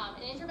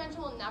 An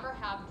intervention will never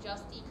have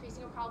just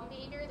decreasing a problem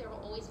behavior. There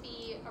will always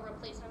be a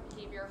replacement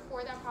behavior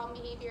for that problem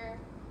behavior,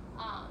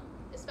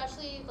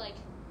 especially like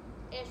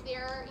if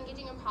they're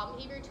engaging in problem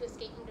behavior to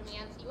escape from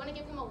demands. You want to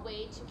give them a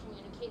way to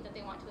communicate that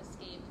they want to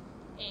escape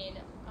in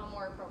a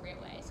more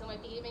appropriate way. So it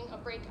might be giving a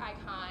break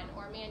icon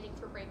or demanding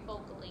for break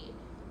vocally.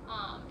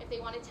 If they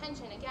want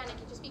attention, again, it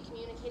could just be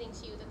communicating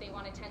to you that they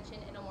want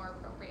attention in a more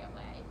appropriate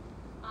way.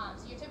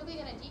 So you're typically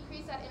going to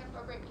decrease that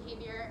inappropriate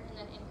behavior and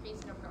then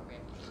increase an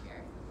appropriate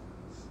behavior.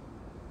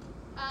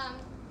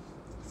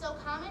 So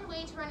common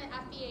way to run an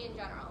FBA in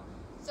general.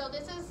 So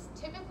this is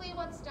typically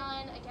what's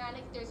done. Again,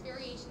 there's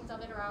variations of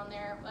it around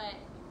there, but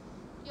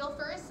you'll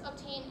first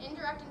obtain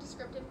indirect and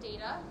descriptive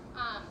data.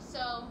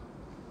 So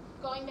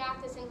going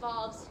back, this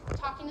involves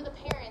talking to the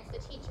parents, the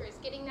teachers,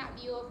 getting that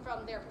view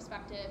from their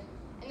perspective,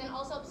 and then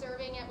also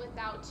observing it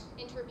without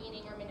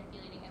intervening or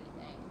manipulating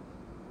anything.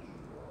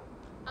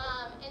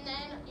 And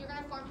then you're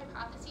going to form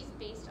hypotheses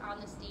based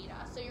on this data.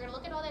 So you're going to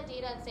look at all that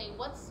data and say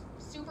what's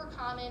super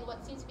common,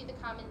 what seems to be the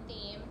common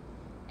theme,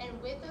 and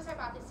with those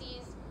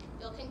hypotheses,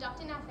 you'll conduct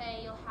an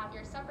FA, you'll have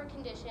your separate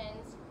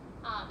conditions.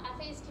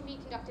 FAs can be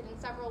conducted in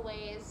several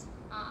ways,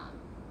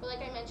 but like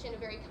I mentioned, a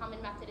very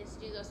common method is to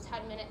do those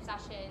 10-minute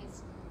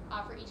sessions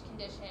for each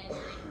condition 3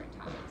 different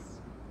times.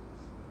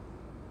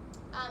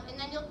 And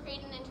then you'll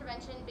create an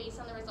intervention based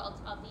on the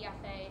results of the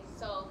FA.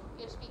 So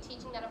you'll just be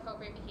teaching that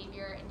appropriate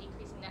behavior and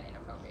decreasing that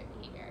inappropriate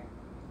behavior.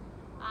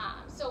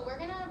 So we're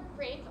gonna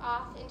break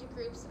off into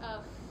groups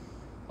of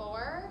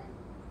four.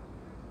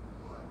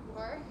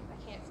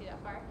 I can't see that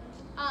far.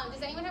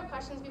 Does anyone have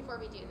questions before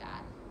we do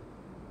that?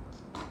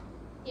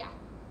 Yeah.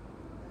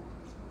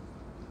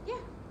 Yeah.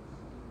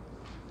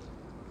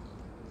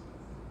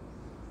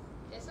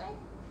 This way?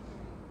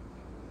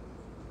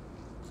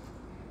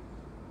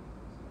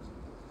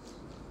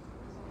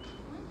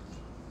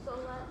 So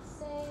let's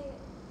say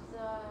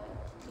the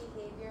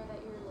behavior that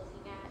you're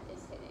looking at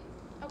is hitting.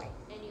 Okay.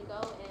 And you go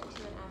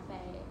into an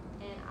FA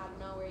and out of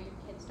nowhere your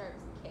kid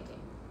starts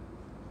kicking.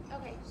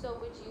 Okay. So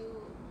would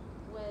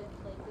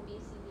like the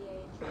BCBA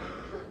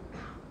like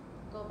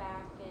go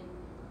back and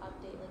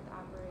update like the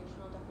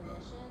operational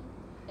definition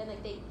and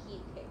like they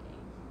keep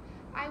kicking?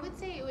 I would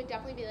say it would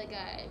definitely be like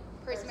a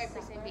person by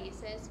person separate?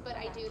 basis, but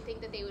I do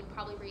think that they would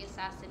probably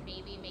reassess and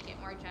maybe make it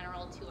more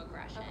general to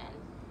aggression. Okay.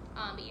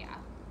 But yeah.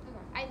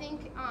 Okay. I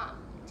think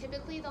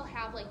typically they'll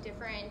have like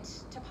different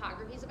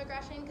topographies of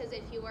aggression, because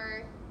if you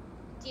were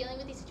dealing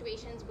with these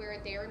situations where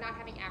they're not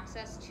having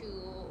access to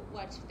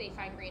what they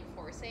find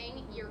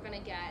reinforcing, you're going to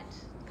get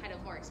kind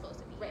of more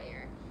explosive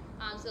behavior.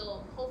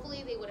 So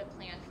hopefully they would have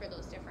planned for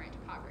those different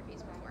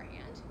topographies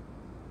beforehand.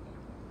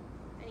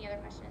 Any other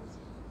questions?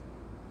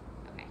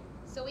 Okay,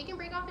 so we can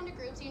break off into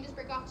groups. You can just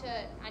break off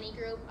to any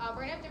group. We're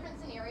going to have different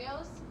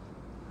scenarios.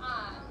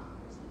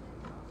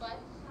 What?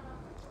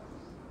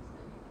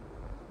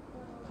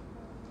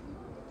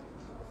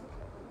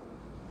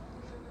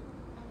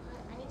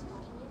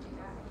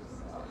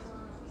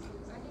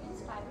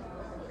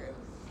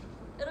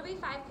 It'll be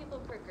 5 people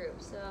per group.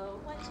 So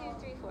 1, 2,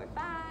 3, 4,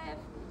 5.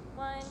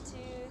 1, 2,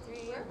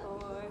 3,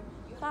 4,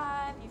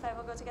 5. You 5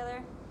 will go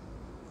together.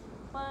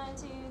 1,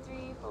 2,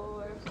 3,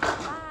 4,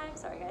 5.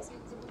 Sorry guys.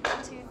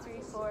 1, 2,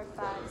 3, 4,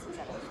 5, 6,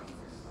 7.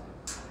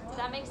 Does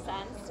that make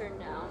sense or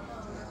no?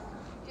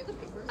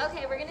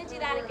 Okay, we're gonna do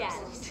that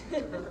again.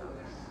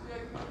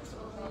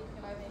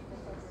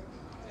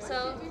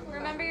 So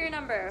remember your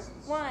number.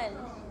 1,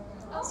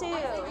 2,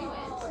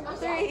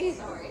 3,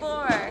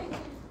 4.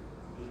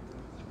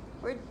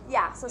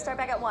 So start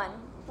back at 1.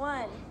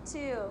 1,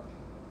 2,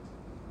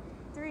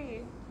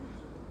 3,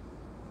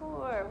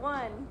 4.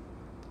 1,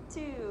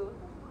 2,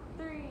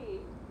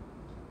 3,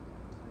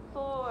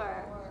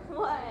 4.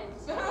 1,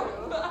 2,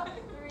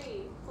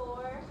 3,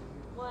 4.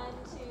 1,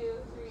 2,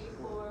 3,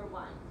 4,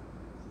 1.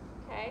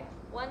 Okay.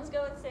 1s go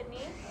with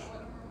Sydney.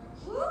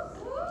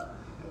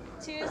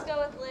 2s go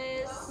with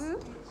Liz.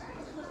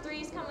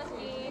 3s come with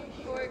me.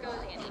 4 go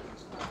with Annie.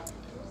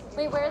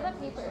 Wait, where are the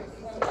papers?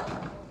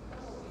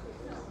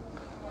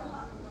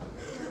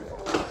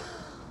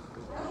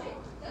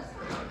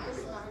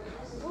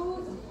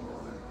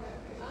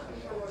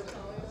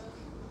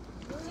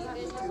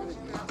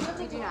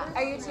 We do not.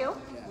 Are you 2?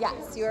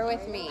 Yes, you are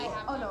with me.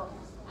 Oh no.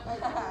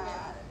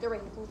 They're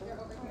right.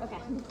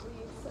 Okay.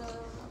 So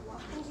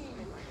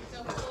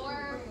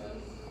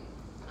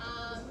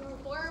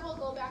 4 will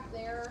go back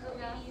there,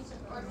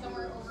 or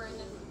somewhere over in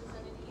this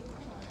vicinity.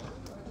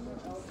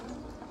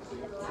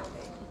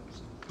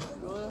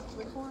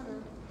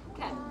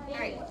 Okay. All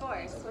right.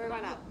 4s. We're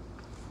going up.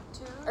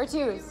 Or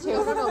 2s.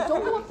 No,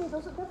 don't go up there.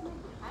 Those are definitely.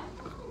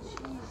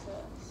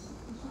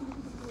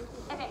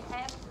 Okay. I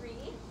have 3.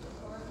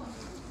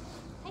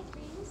 Hi,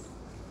 3s.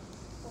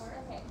 4.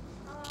 Okay.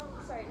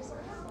 Sorry. Just a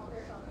small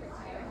bit on here.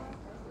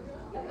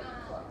 Okay.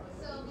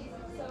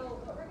 So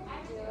what we're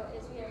gonna do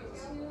is we have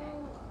 2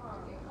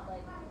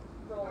 like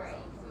roles.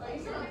 Like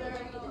so either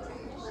gonna be the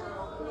technician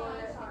or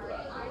the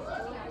kid,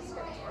 and we have a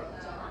script for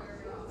each of them.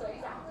 So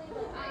exactly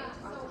what I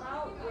talked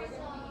about, we're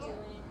gonna be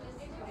doing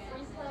a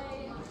free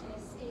play, an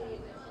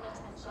escape, an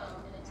attention,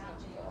 and a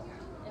teach goal.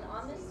 And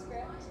on this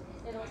script,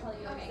 it'll tell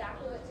you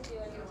exactly what to do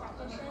as a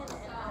technician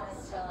and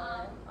as the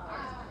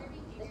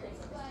kids in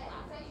this class.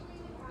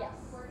 Yes.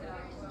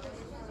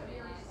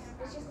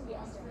 It's just gonna be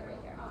us doing it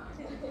right here.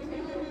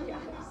 Yeah,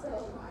 so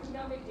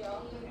no big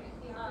deal.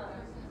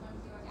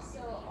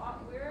 So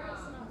we're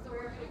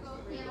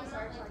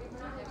our target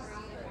group is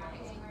 3.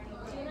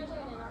 Do you know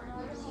join in on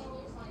ours?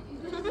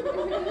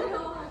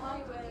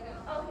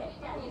 Okay,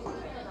 yeah, you can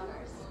join in on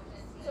ours.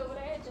 So what I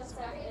had just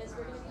said is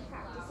we're gonna be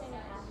practicing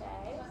an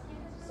FA.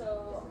 So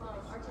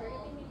our target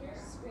behavior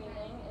is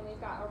screaming, and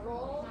we've got a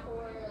role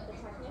for the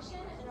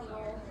technician and a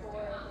role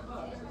for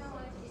the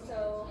kid.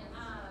 So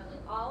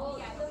I'll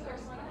do the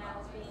first one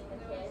as being the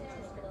kid to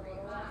make it a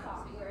little less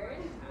awkward.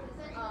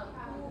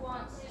 Who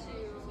wants to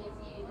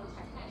be the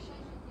technician?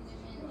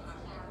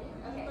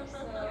 Okay, so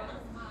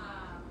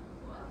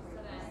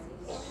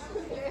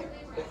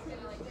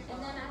and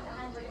then at the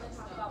end we're going to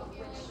talk about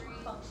which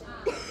function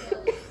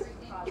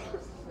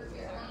causes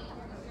behavior.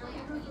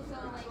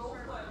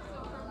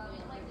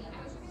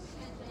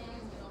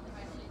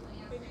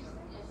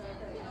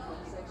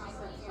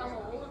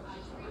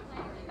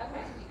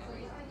 Okay.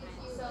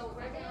 So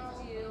we're going to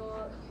do,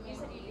 you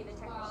said you'd be the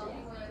technician.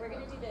 We're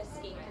going to do the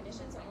escape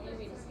condition, so only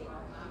read escape.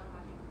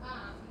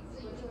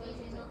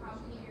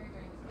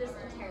 This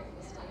entire thing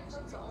is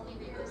definition, so only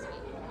read the escape.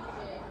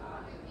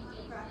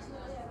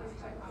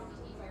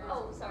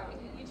 Oh, sorry.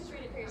 You just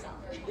read it for yourself.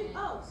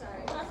 Oh,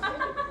 sorry.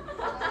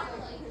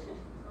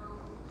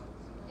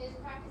 Is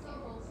practicing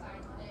both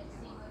sides of it,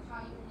 seeing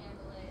how you can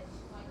handle it,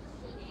 like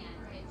should and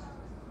it.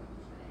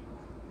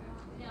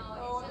 No,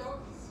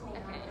 it's just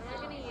Okay, and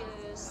we're gonna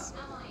use.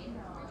 Emily,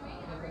 we're doing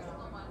every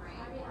single one,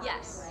 right?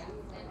 Yes.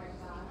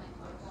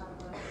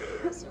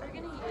 So we're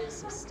gonna use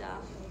some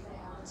stuff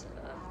to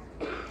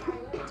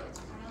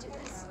do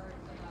this.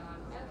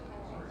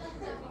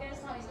 So if you guys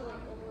want to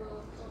like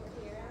move over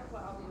here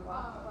while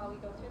we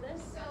go through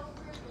this. So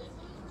for this one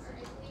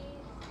specifically,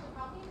 the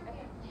problem you're going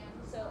to plan.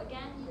 So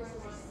again, this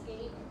is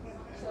escape.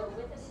 So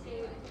with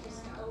escape,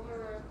 just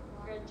over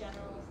or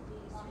generally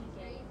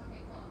speaking,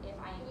 if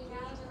I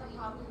engage in a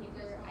problem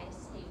behavior, I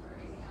escape to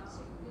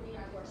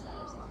reinforce that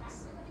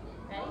response.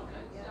 Ready?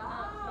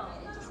 No,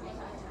 just make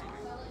that a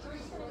timer. So we're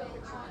just gonna go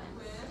for 2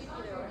 minutes.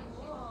 Either way.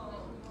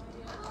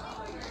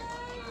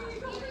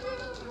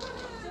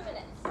 2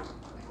 minutes.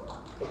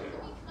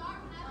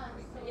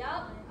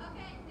 Yup.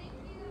 Okay, thank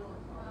you.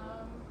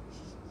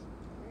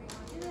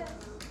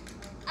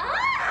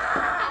 Ah!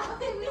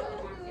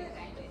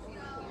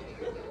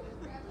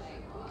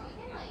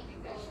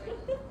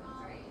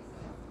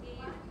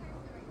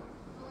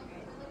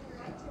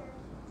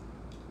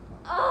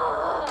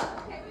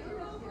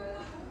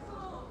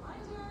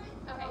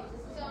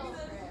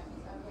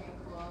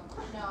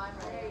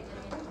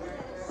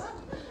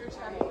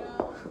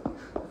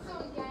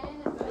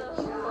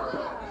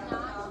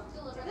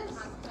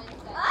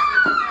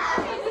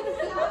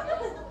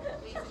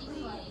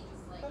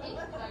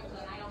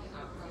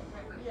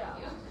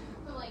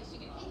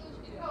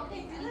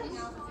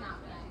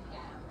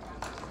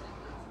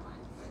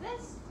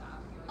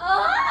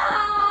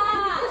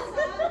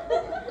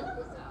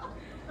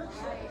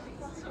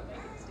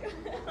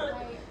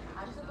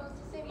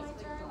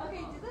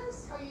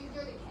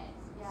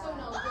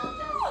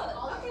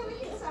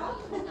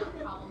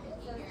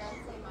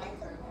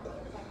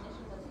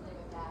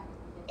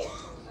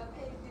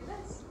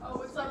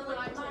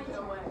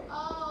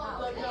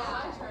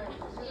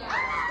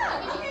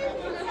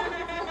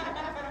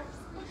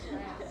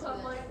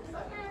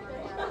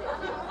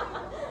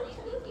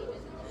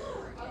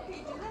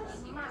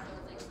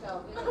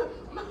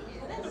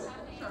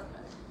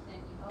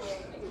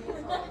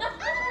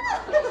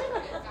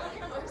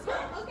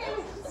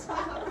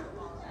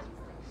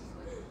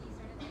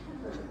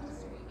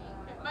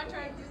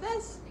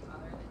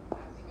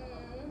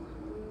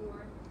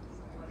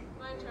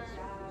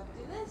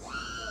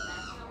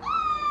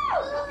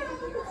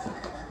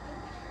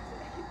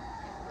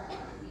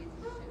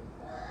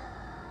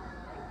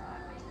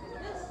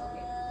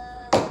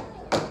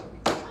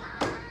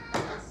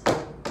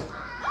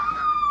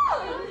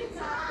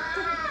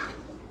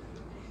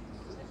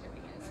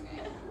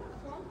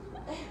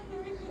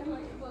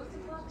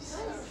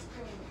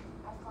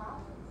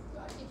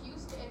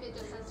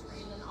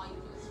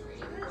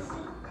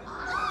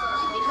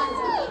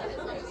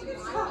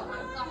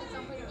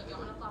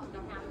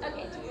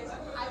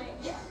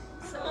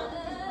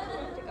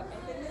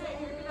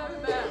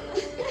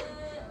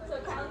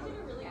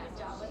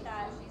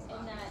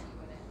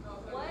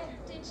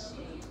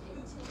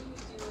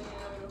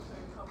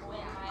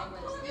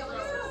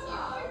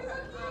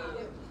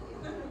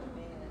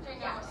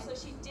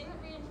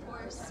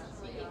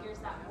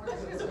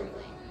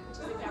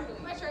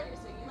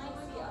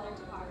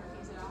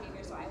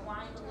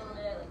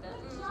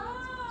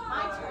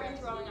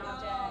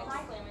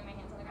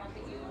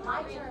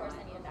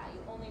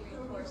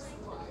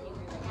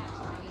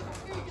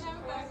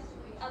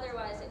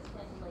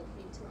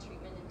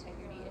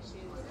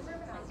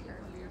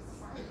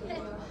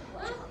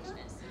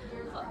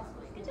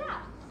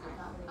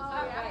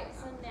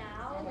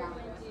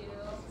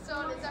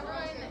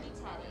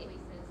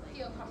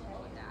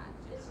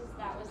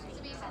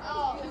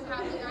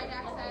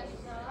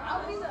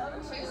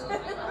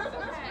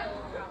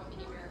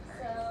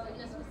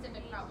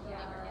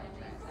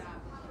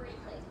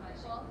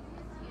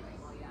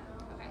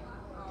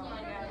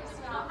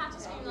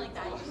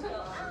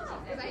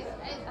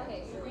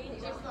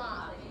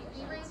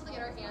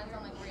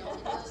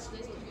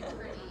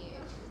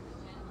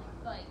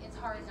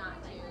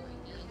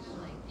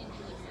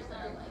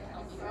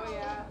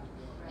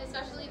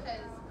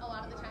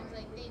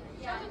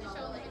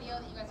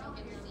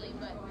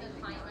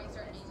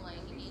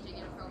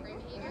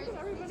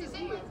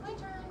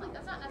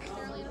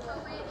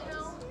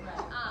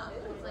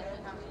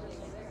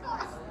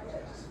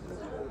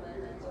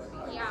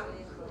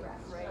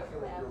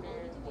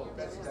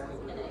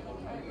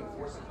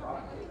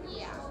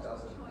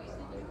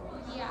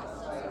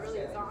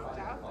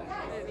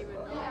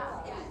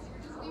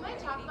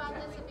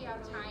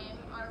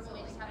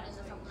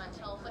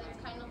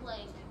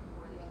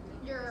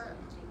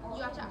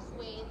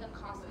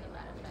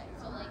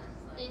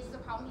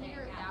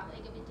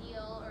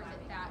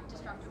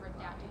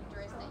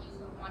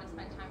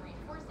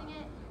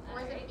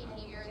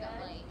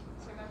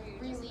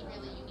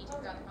 really you need to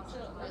grab the function,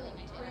 you really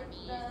need to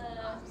intervene.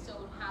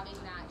 So having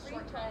that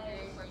short time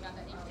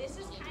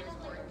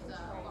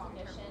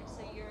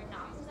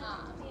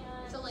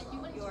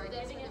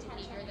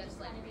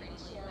like pretty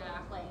laid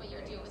back, but you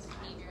do it with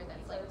behavior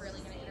that's like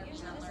really going to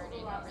intervene on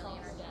learning or really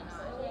intervene on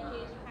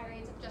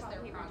just their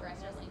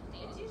progress or like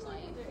It's daily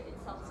usually life. either it's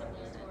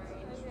self-stimulatory.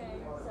 Okay.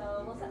 So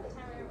we'll set the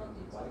timer. We'll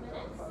do 2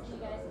 minutes. You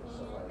guys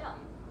can go.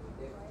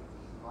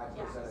 My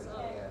Yeah. percentage, So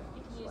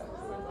you can use the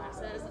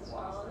sunglasses as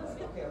well.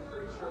 okay, I'm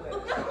pretty sure that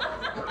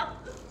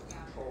it's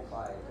controlled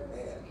by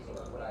demand, so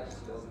like, would I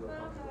still do a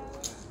functional?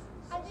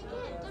 I think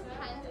it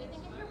depends. I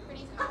think if you're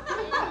pretty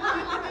confident,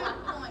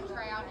 people might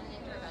try out an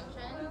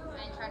intervention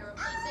and try to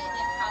replace it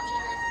if problem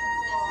behavior is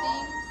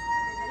consisting.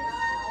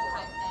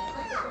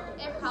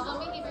 If problem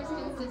behavior is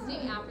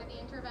consisting after the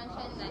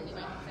intervention, then you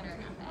might consider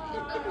an FA. I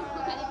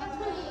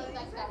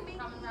think that's the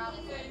common route.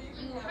 Is like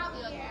you're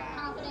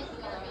confident, you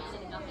go in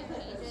and nothing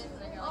changes, and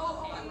then you're like,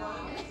 okay, I'm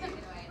wrong.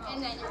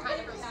 And then you're kind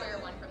of from square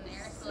one from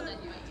there. So then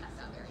you might test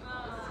out their things.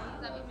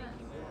 Does that make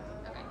sense?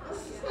 Okay.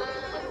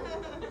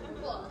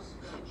 Cool.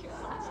 Great.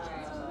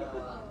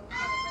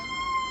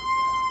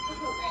 Does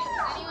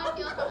anyone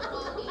feel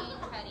comfortable being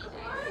ready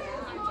there?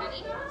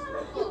 Ready?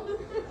 Cool. Would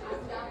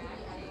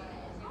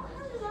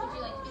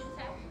you like to do the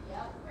test?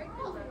 Very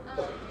cool.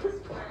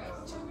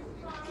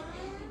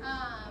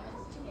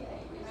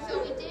 So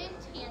we did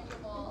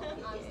tangible. So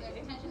there's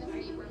attention to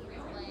sleep or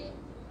free play.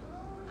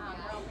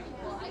 They're all pretty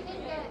cool. I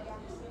think that.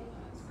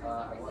 I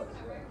was.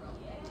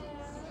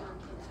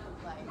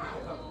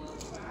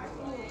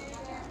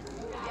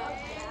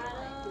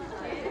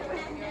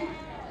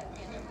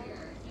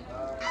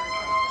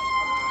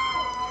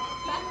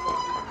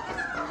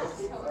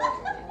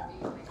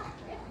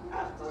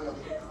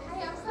 I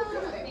have some of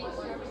it.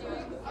 What are we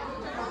doing?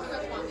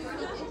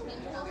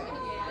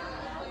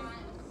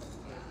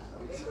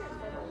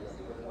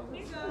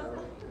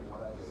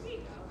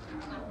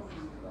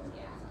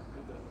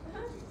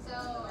 So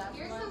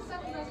here's some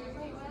stuff you guys can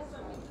play with.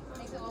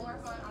 Makes it a little more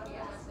fun. So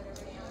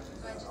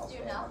I just do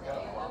nothing. I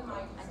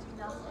do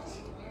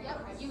nothing. Yep.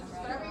 You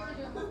whatever you were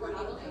doing before, you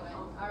will do it.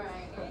 All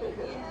right.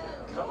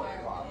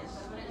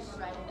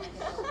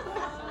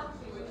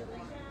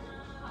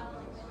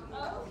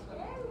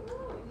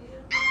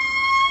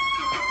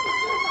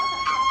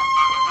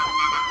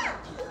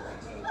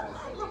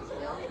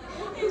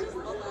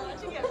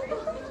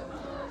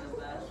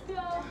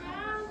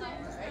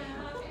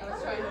 I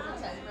was trying to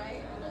pretend,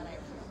 right? And then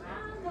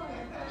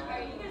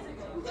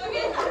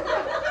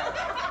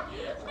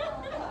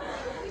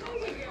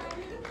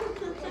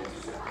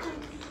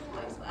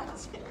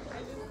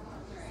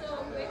So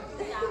with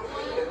that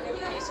one, you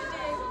should do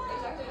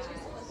exactly what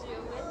you're supposed to do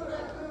with the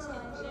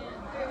contingent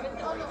or with the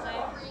replay.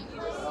 You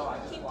just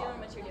keep doing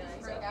what you're doing.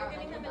 So if you're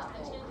giving them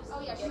attention, just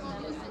keep giving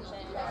them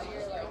attention. If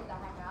you're like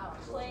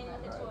playing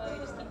with a toy,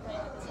 just keep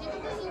playing with the toy.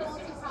 typically you won't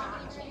do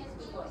problem changes,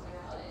 but you also could.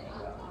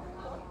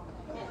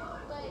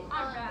 But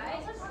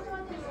Alright. also talk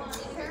about this one. Is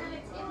there in the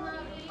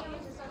video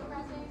which is so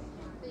depressing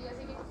that you guys are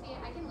getting to see it?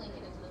 I can link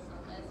it into the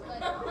syllabus, but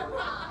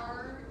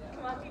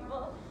Come on,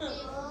 people. if they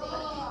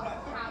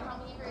have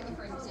problem behavior in the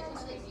first position,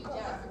 they do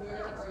just like exposure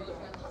a little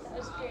That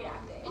was great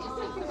acting. It just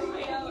takes a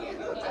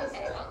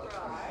Okay.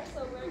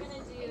 So we're gonna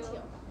do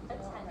attention.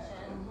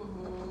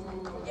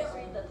 Get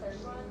rid of the third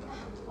one.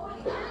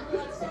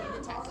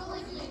 So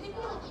like you could be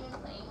like even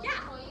playing with the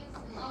toys and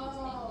like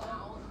taking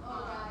out.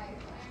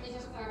 It's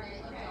just weird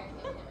that you don't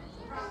give him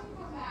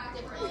any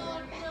different.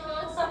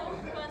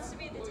 Who wants to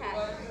be the tech?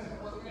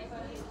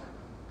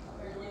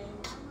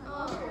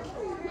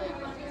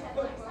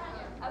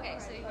 Okay,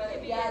 so you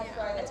can be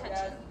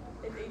attention.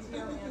 It's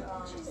ATM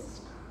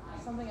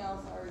and something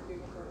else I would do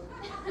for.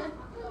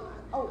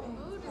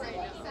 Does it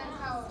make sense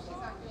how she's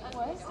not doing it?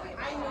 I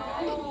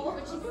know.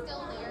 But she's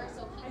still there,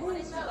 so people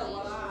can see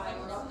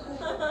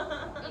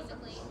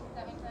basically. Does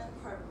that make sense?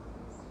 Okay.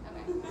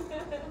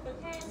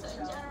 Okay, so in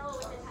general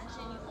with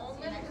attention, you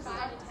only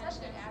provide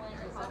attention when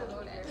you're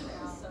motivated.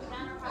 So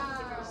Hannah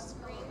probably is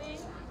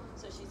screaming,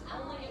 so she's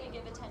only going to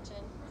give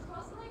attention.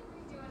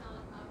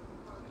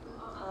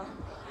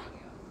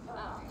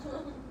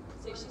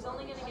 So she's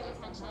only going to give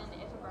attention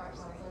if a bar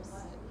screams.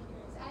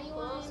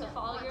 Anyone So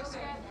follow your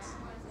script.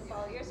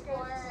 Follow your script.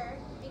 or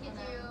we could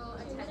do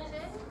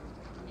attention.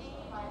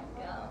 And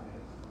go.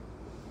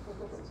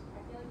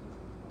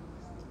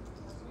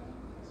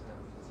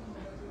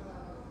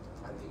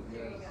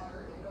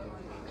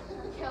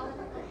 Kill.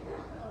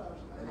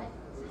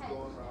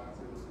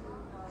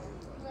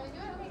 You wanna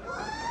do it?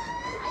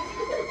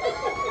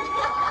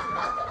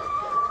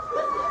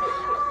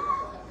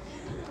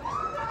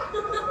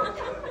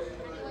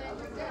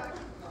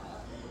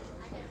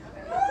 Okay, come on.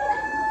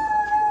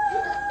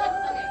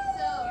 Okay,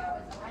 so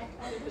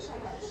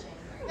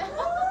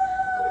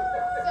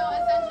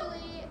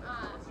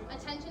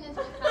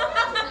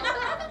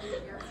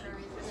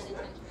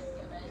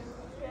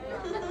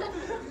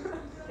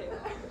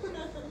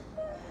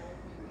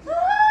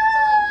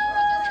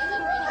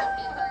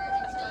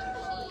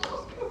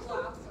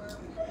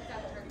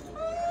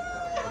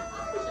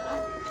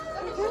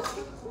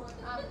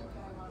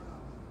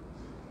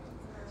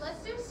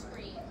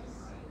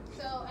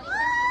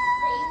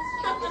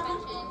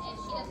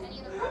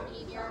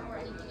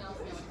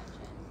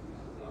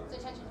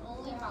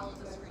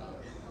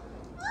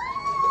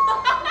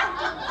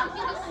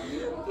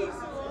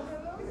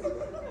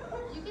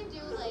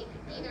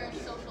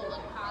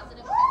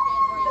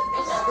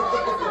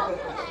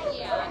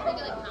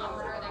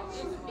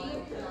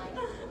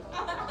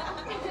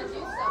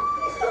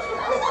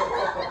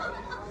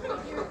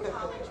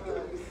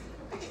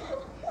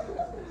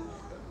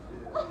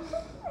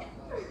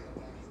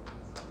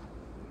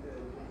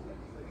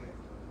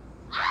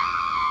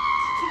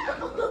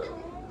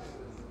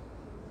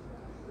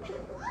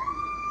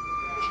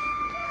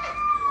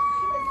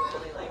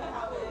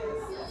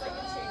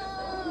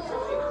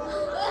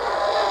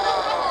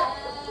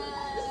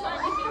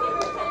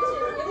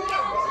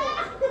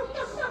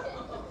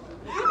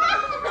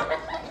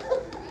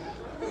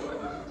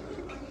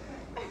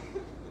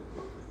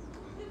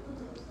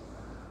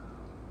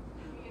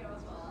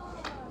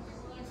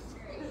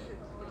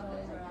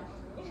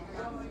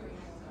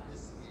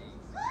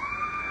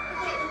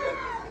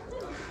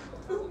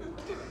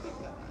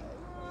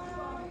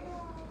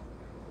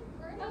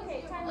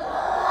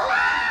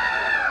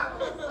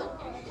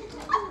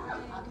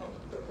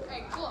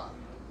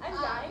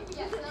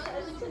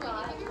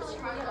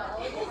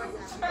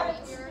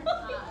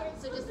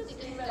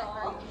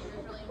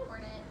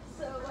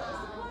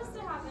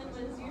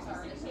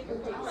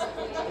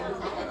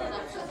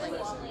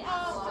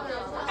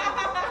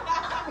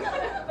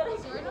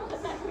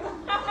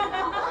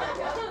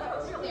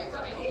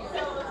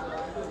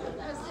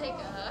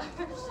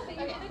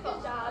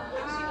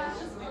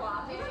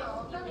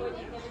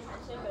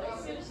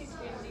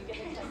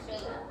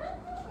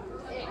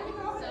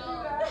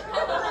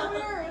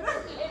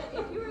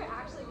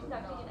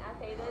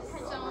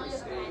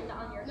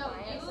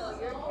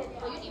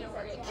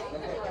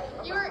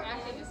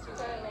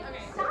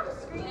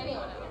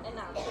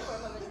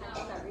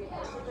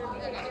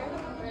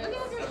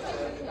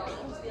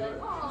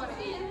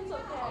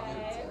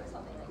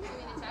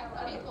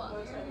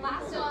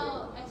last So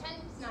one,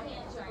 attendance not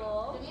yet, sorry.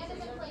 tangible. Demand is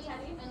in place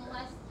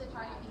unless the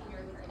target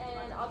behavior occurs.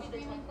 And I'll be the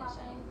Screaming,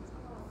 technician.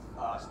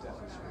 flashing,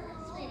 Definitely sure.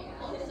 screaming.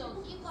 Cool. So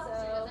he flaps or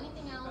does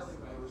anything else. So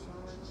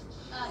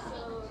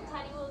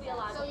Teddy will be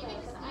allowed So to you play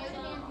can with just an use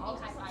item. demand to I'll be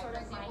do some high sort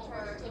five, of for my example,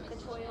 turn or to take the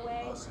timid toy speech.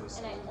 away, Oh, so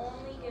and I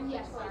only give the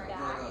Yes, toy sorry. back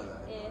No,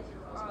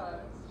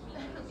 no,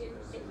 if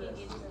he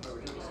engages in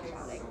screaming or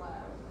shouting. And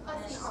I'll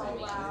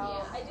Screaming, allow.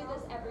 yeah. I do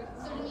this every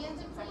So 10 demands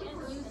in place,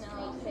 seconds, use and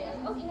I'll scream say, and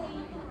okay,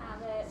 you can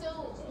have it. So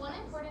one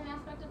important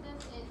aspect of this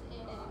is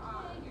if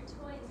Your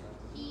toys.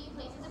 he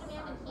places a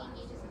demand and he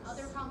engages in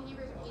other problem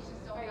behaviors or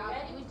patients don't Are you have,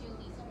 ready? you would do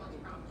least amount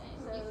prompting.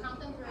 So You count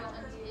them through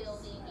until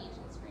they engage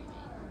in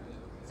screaming.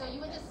 So you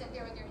would just sit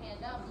there with your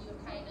hand up, you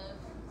would kind of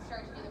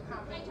start to do the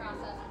prompting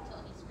process until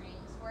he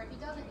screams. Or if he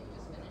doesn't, you would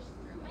just finish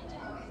through it. Makes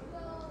sense?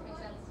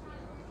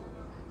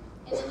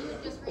 And then you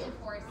would just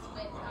reinforce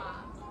with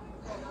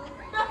I'm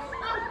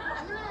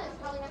gonna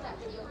probably have that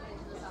video put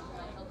into the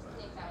supplemental to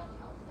think that will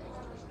help.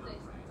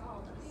 It's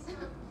all this.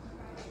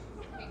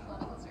 Okay,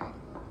 cool, start.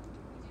 Do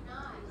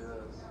not. I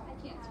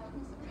can't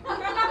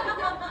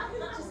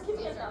Just give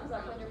me a thumbs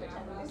up when you're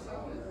pretending to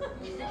scream.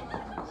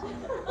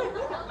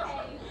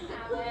 Okay, you can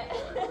have it.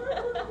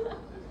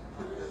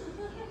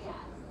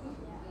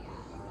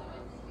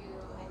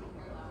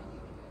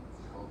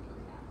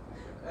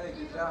 Hey,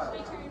 good job. They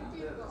just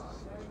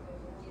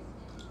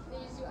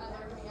do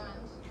other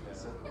command.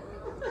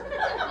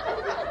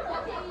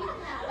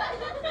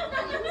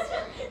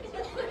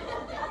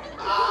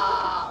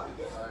 Ah! Alright,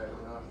 we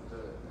don't have to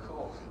do it.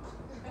 Cool.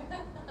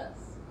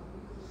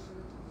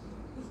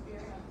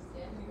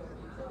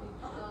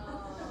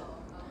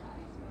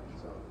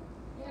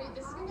 Okay,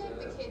 this is gonna be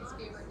the kids'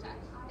 favorite tech.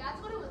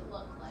 That's what it would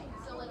look like.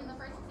 So like in the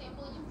first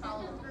example, you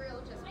follow through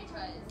just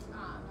because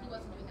he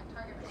wasn't doing that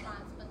target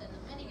response, but then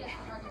the minute he gets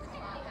the target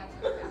response, that's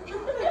what happens.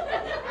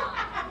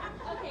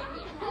 Okay,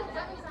 does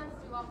that make sense?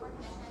 Do you all work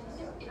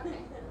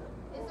Okay.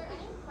 Is there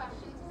any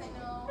questions? Because I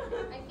know,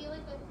 I feel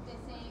like with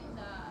missing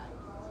the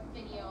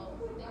video,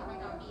 they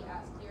might not be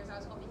as clear as I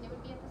was hoping they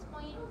would be at this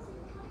point.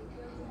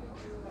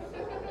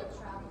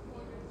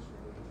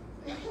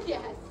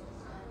 Yes.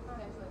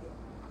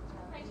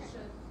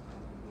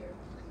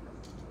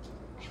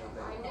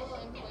 I will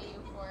employ you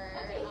for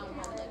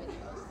holiday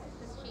videos.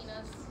 Because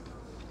Sheena's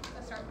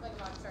the start like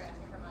about to start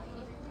asking for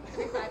money.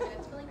 Every 5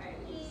 minutes, we're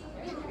like, please,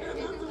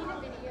 this is a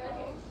video.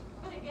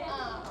 But again,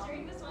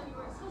 during this one, you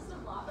weren't supposed to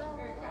laugh or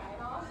cry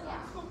at all.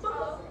 Yeah.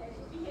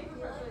 Behave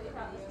appropriately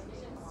without this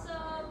condition. So,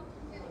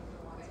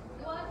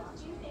 what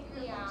do you think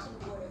your Yeah. function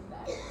would have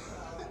been?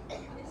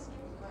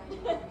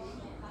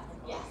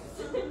 Yes.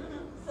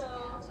 So,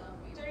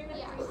 during the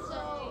Yeah, first so-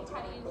 day,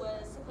 Teddy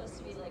was supposed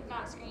to be like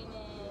not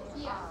screaming.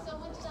 Yeah, so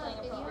with the displaying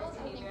appropriate videos, I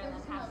think behavior, we're and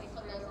just then gonna halfway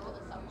put those into the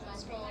through, supplemental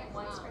screaming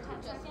once for 10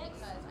 just seconds.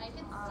 because I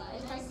could see In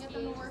if I this can get them to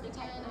case, work the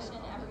again.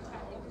 technician, every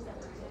time they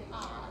presented to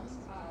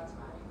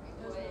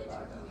would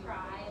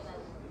cry and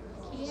then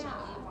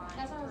occasionally whine.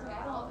 That's what I was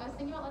like. I was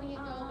thinking about letting it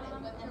go, but it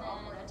went And through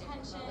all then 4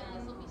 attention,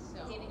 This will be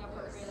so behaving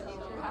appropriately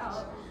so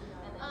throughout, much.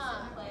 and then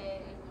some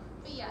play.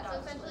 But yeah, so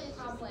essentially it's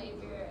just like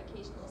behavior,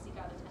 occasional seek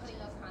out attention, putting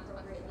those consequences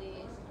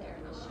appropriately there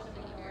and should have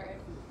been behavior.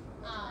 heard.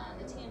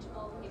 The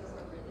tangible behave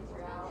appropriately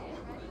throughout.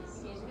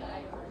 Engage with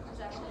item under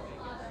possession,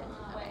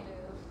 when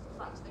move,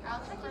 flop to the ground.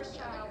 I'll check First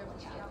your child, shower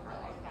child, for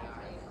like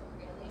appropriately.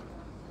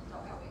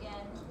 Don't go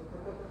again.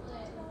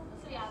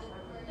 So yeah, the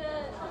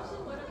function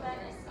would have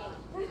been escape.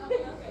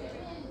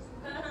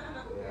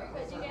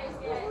 But do you guys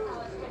get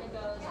how it kind of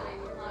goes? You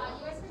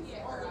guys can see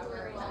it Only forever.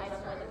 delivering the item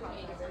where the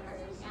copy is.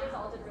 You guys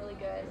all did really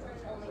good.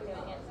 Only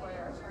doing it for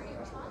our target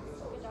response.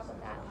 So good job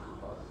with that. Do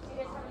you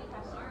guys have any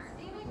questions?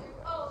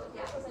 Oh,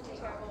 that wasn't too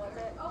terrible, was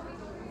it? Oh, okay.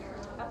 Cool.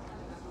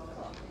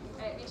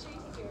 Alright, make sure you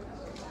take your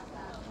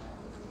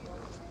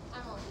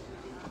I'm only.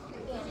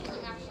 You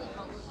actually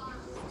help me.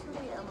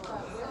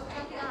 If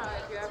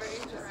you're ever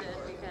interested,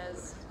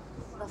 because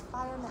the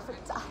fire never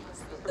dies.